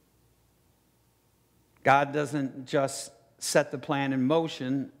 God doesn't just set the plan in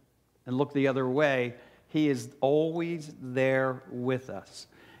motion and look the other way. He is always there with us,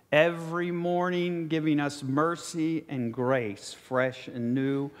 every morning giving us mercy and grace, fresh and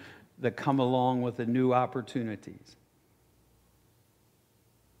new, that come along with the new opportunities.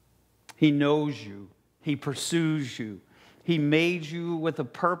 He knows you. He pursues you. He made you with a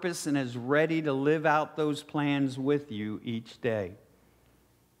purpose and is ready to live out those plans with you each day.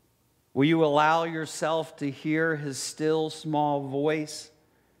 Will you allow yourself to hear His still small voice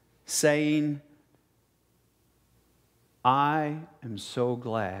saying, I am so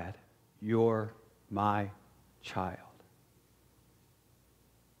glad you're my child.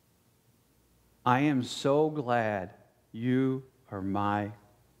 I am so glad you are my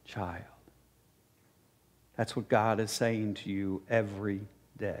child. That's what God is saying to you every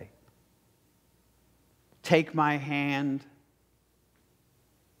day. Take my hand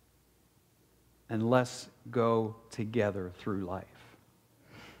and let's go together through life.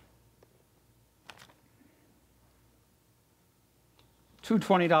 Two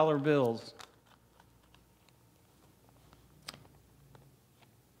 $20 bills.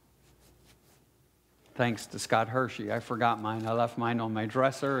 Thanks to Scott Hershey. I forgot mine. I left mine on my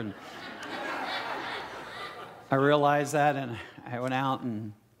dresser, and I realized that, and I went out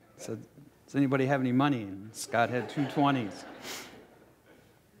and said, does anybody have any money? And Scott had two 20s.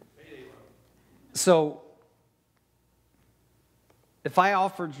 So, if I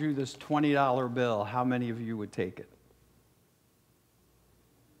offered you this $20 bill, how many of you would take it?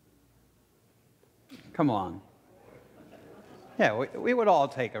 Come on. Yeah, we would all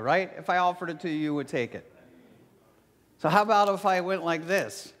take it, right? If I offered it to you, you would take it. So how about if I went like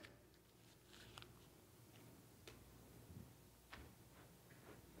this?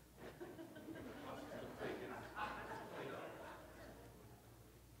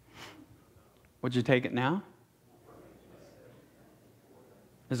 Would you take it now?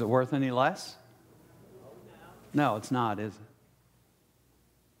 Is it worth any less? No, it's not, is it?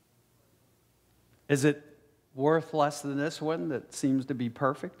 Is it worth less than this one that seems to be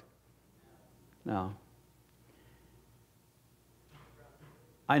perfect? No.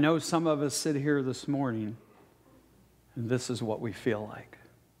 I know some of us sit here this morning, and this is what we feel like.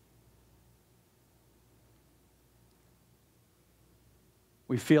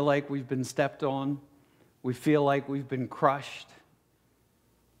 We feel like we've been stepped on. We feel like we've been crushed.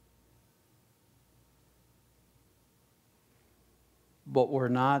 But we're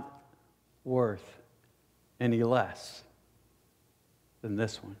not worth any less than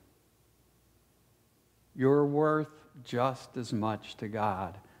this one. You're worth just as much to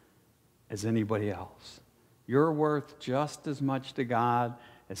God as anybody else. You're worth just as much to God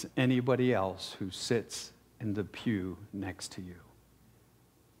as anybody else who sits in the pew next to you.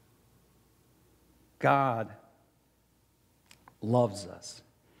 God loves us.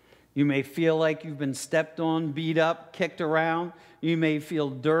 You may feel like you've been stepped on, beat up, kicked around. You may feel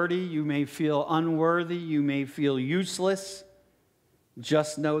dirty. You may feel unworthy. You may feel useless.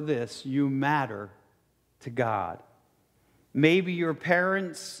 Just know this, you matter to God. Maybe your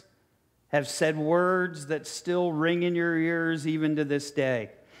parents have said words that still ring in your ears even to this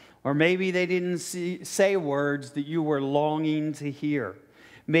day. Or maybe they didn't say words that you were longing to hear.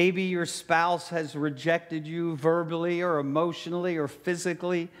 Maybe your spouse has rejected you verbally or emotionally or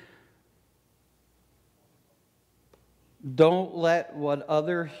physically. Don't let what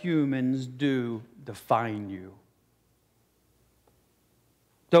other humans do define you.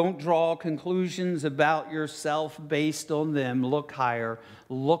 Don't draw conclusions about yourself based on them. Look higher.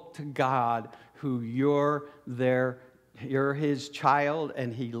 Look to God, who you're His child,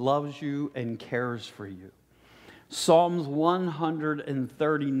 and He loves you and cares for you. Psalms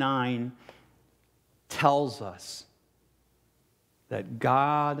 139 tells us that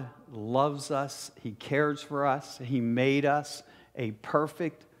God loves us, He cares for us, He made us a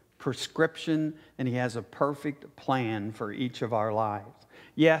perfect prescription, and He has a perfect plan for each of our lives.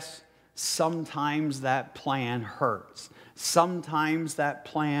 Yes, sometimes that plan hurts. Sometimes that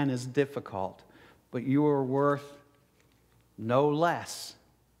plan is difficult, but you are worth no less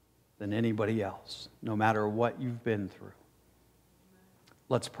than anybody else, no matter what you've been through.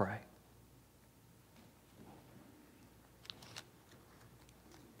 Let's pray.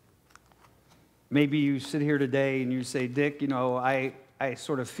 Maybe you sit here today and you say, Dick, I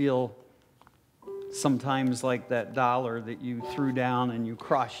sort of feel sometimes like that dollar that you threw down and you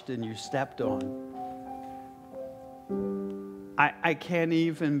crushed and you stepped on. I can't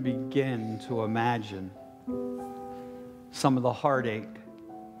even begin to imagine some of the heartache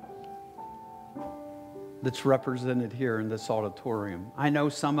that's represented here in this auditorium. I know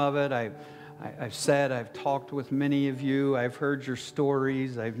some of it. I've talked with many of you. I've heard your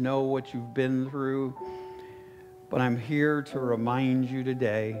stories. I know what you've been through. But I'm here to remind you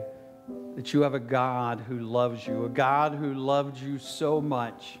today that you have a God who loves you, a God who loved you so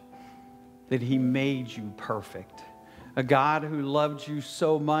much that he made you perfect, a God who loved you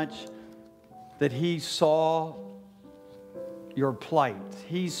so much that he saw your plight,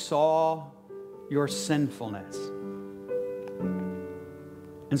 he saw your sinfulness.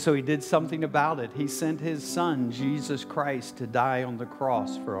 And so he did something about it. He sent his son, Jesus Christ, to die on the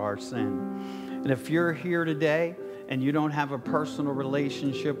cross for our sin. And if you're here today and you don't have a personal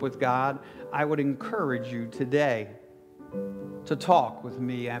relationship with God, I would encourage you today to talk with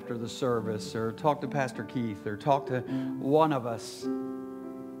me after the service, or talk to Pastor Keith, or talk to one of us,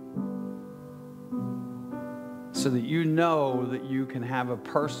 so that you know that you can have a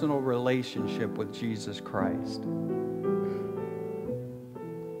personal relationship with Jesus Christ.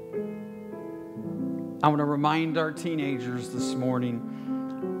 I want to remind our teenagers this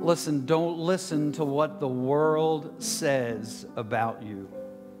morning, listen, don't listen to what the world says about you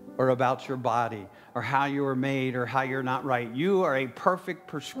or about your body or how you were made or how you're not right. You are a perfect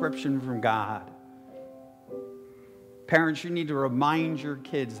prescription from God. Parents, you need to remind your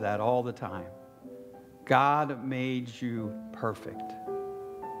kids that all the time. God made you perfect.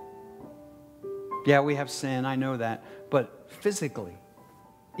 Yeah, we have sin, I know that, but physically,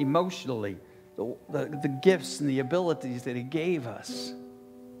 emotionally, the gifts and the abilities that he gave us,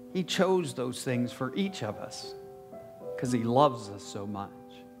 he chose those things for each of us because he loves us so much.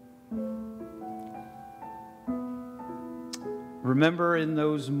 Remember in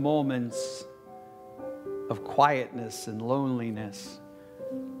those moments of quietness and loneliness,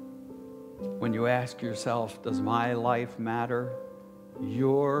 when you ask yourself, does my life matter?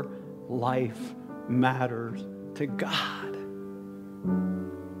 Your life matters to God.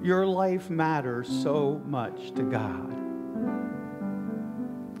 Your life matters so much to God.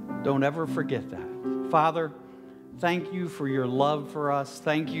 Don't ever forget that. Father, thank you for your love for us.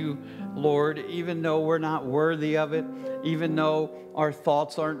 Thank you, Lord, even though we're not worthy of it, even though our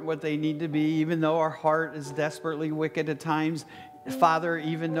thoughts aren't what they need to be, even though our heart is desperately wicked at times, Father,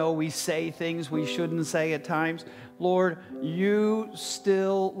 even though we say things we shouldn't say at times, Lord, you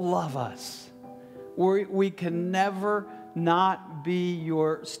still love us. We can never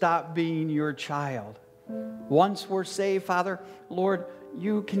stop being your child. Once we're saved, Father, Lord,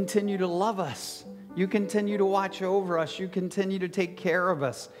 you continue to love us. You continue to watch over us. You continue to take care of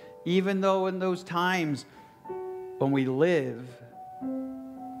us, even though in those times when we live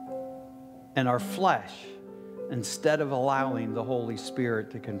in our flesh, instead of allowing the Holy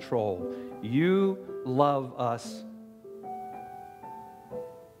Spirit to control, you love us.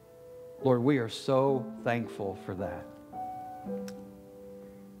 Lord, we are so thankful for that.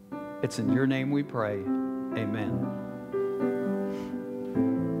 It's in your name we pray. Amen.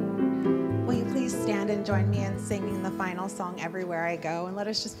 Will you please stand and join me in singing the final song, Everywhere I Go? And let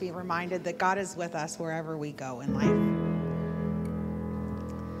us just be reminded that God is with us wherever we go in life.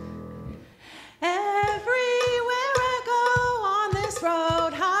 Everywhere I go on this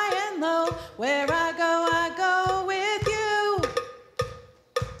road, high and low, where I go with you.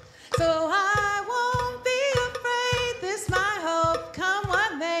 So I won't be afraid, this my hope, come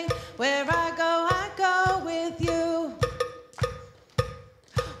what may. Where I go with you.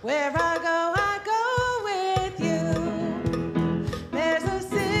 Where I go with you. There's a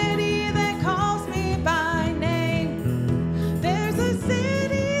city that calls me by name. There's a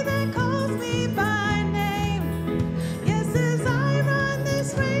city that calls me by name. Yes, as I run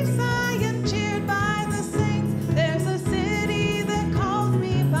this race, I am cheered by the saints. There's a city that calls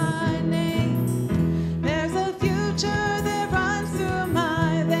me by name. There's a future that runs through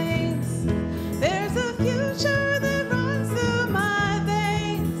my veins. There's a future that runs through my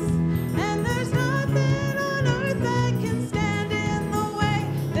veins. And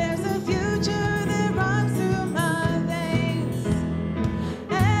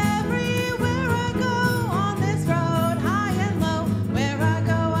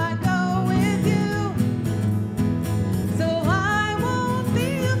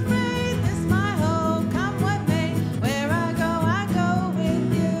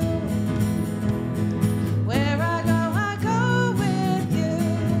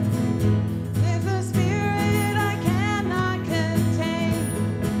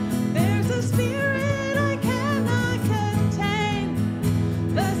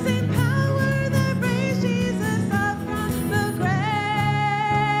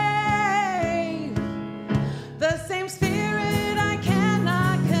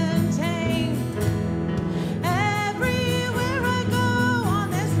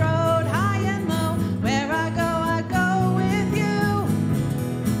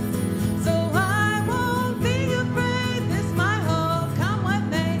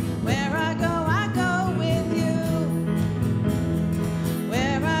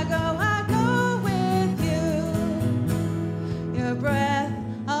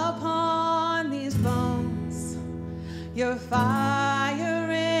Your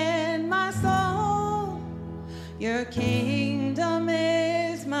fire in my soul. Your kingdom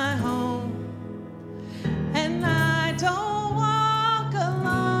is my home. And I don't walk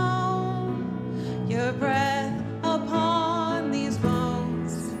alone. Your breath upon these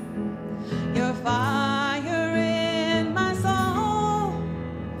bones. Your fire in my soul.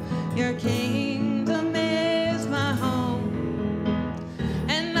 Your kingdom is my home.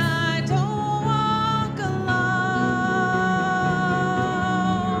 And I don't walk alone.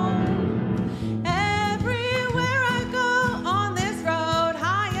 Everywhere I go on this road,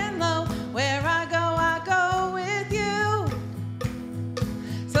 high and low, where I go with you.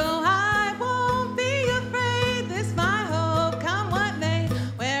 So I won't be afraid, this my hope, come what may.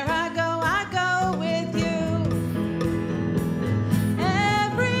 Where I go with you.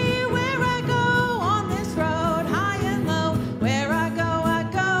 Everywhere I go on this road, high and low, where I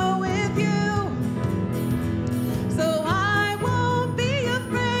go with you. So I won't be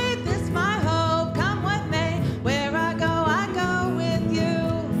afraid, this my hope, come what may. Where I go with you.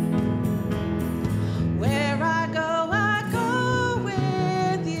 Where I go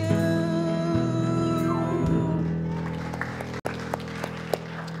with you.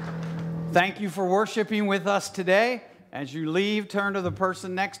 Thank you for worshiping with us today. As you leave, turn to the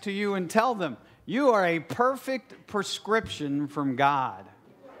person next to you and tell them, you are a perfect prescription from God.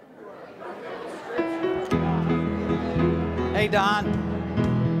 Hey, Don.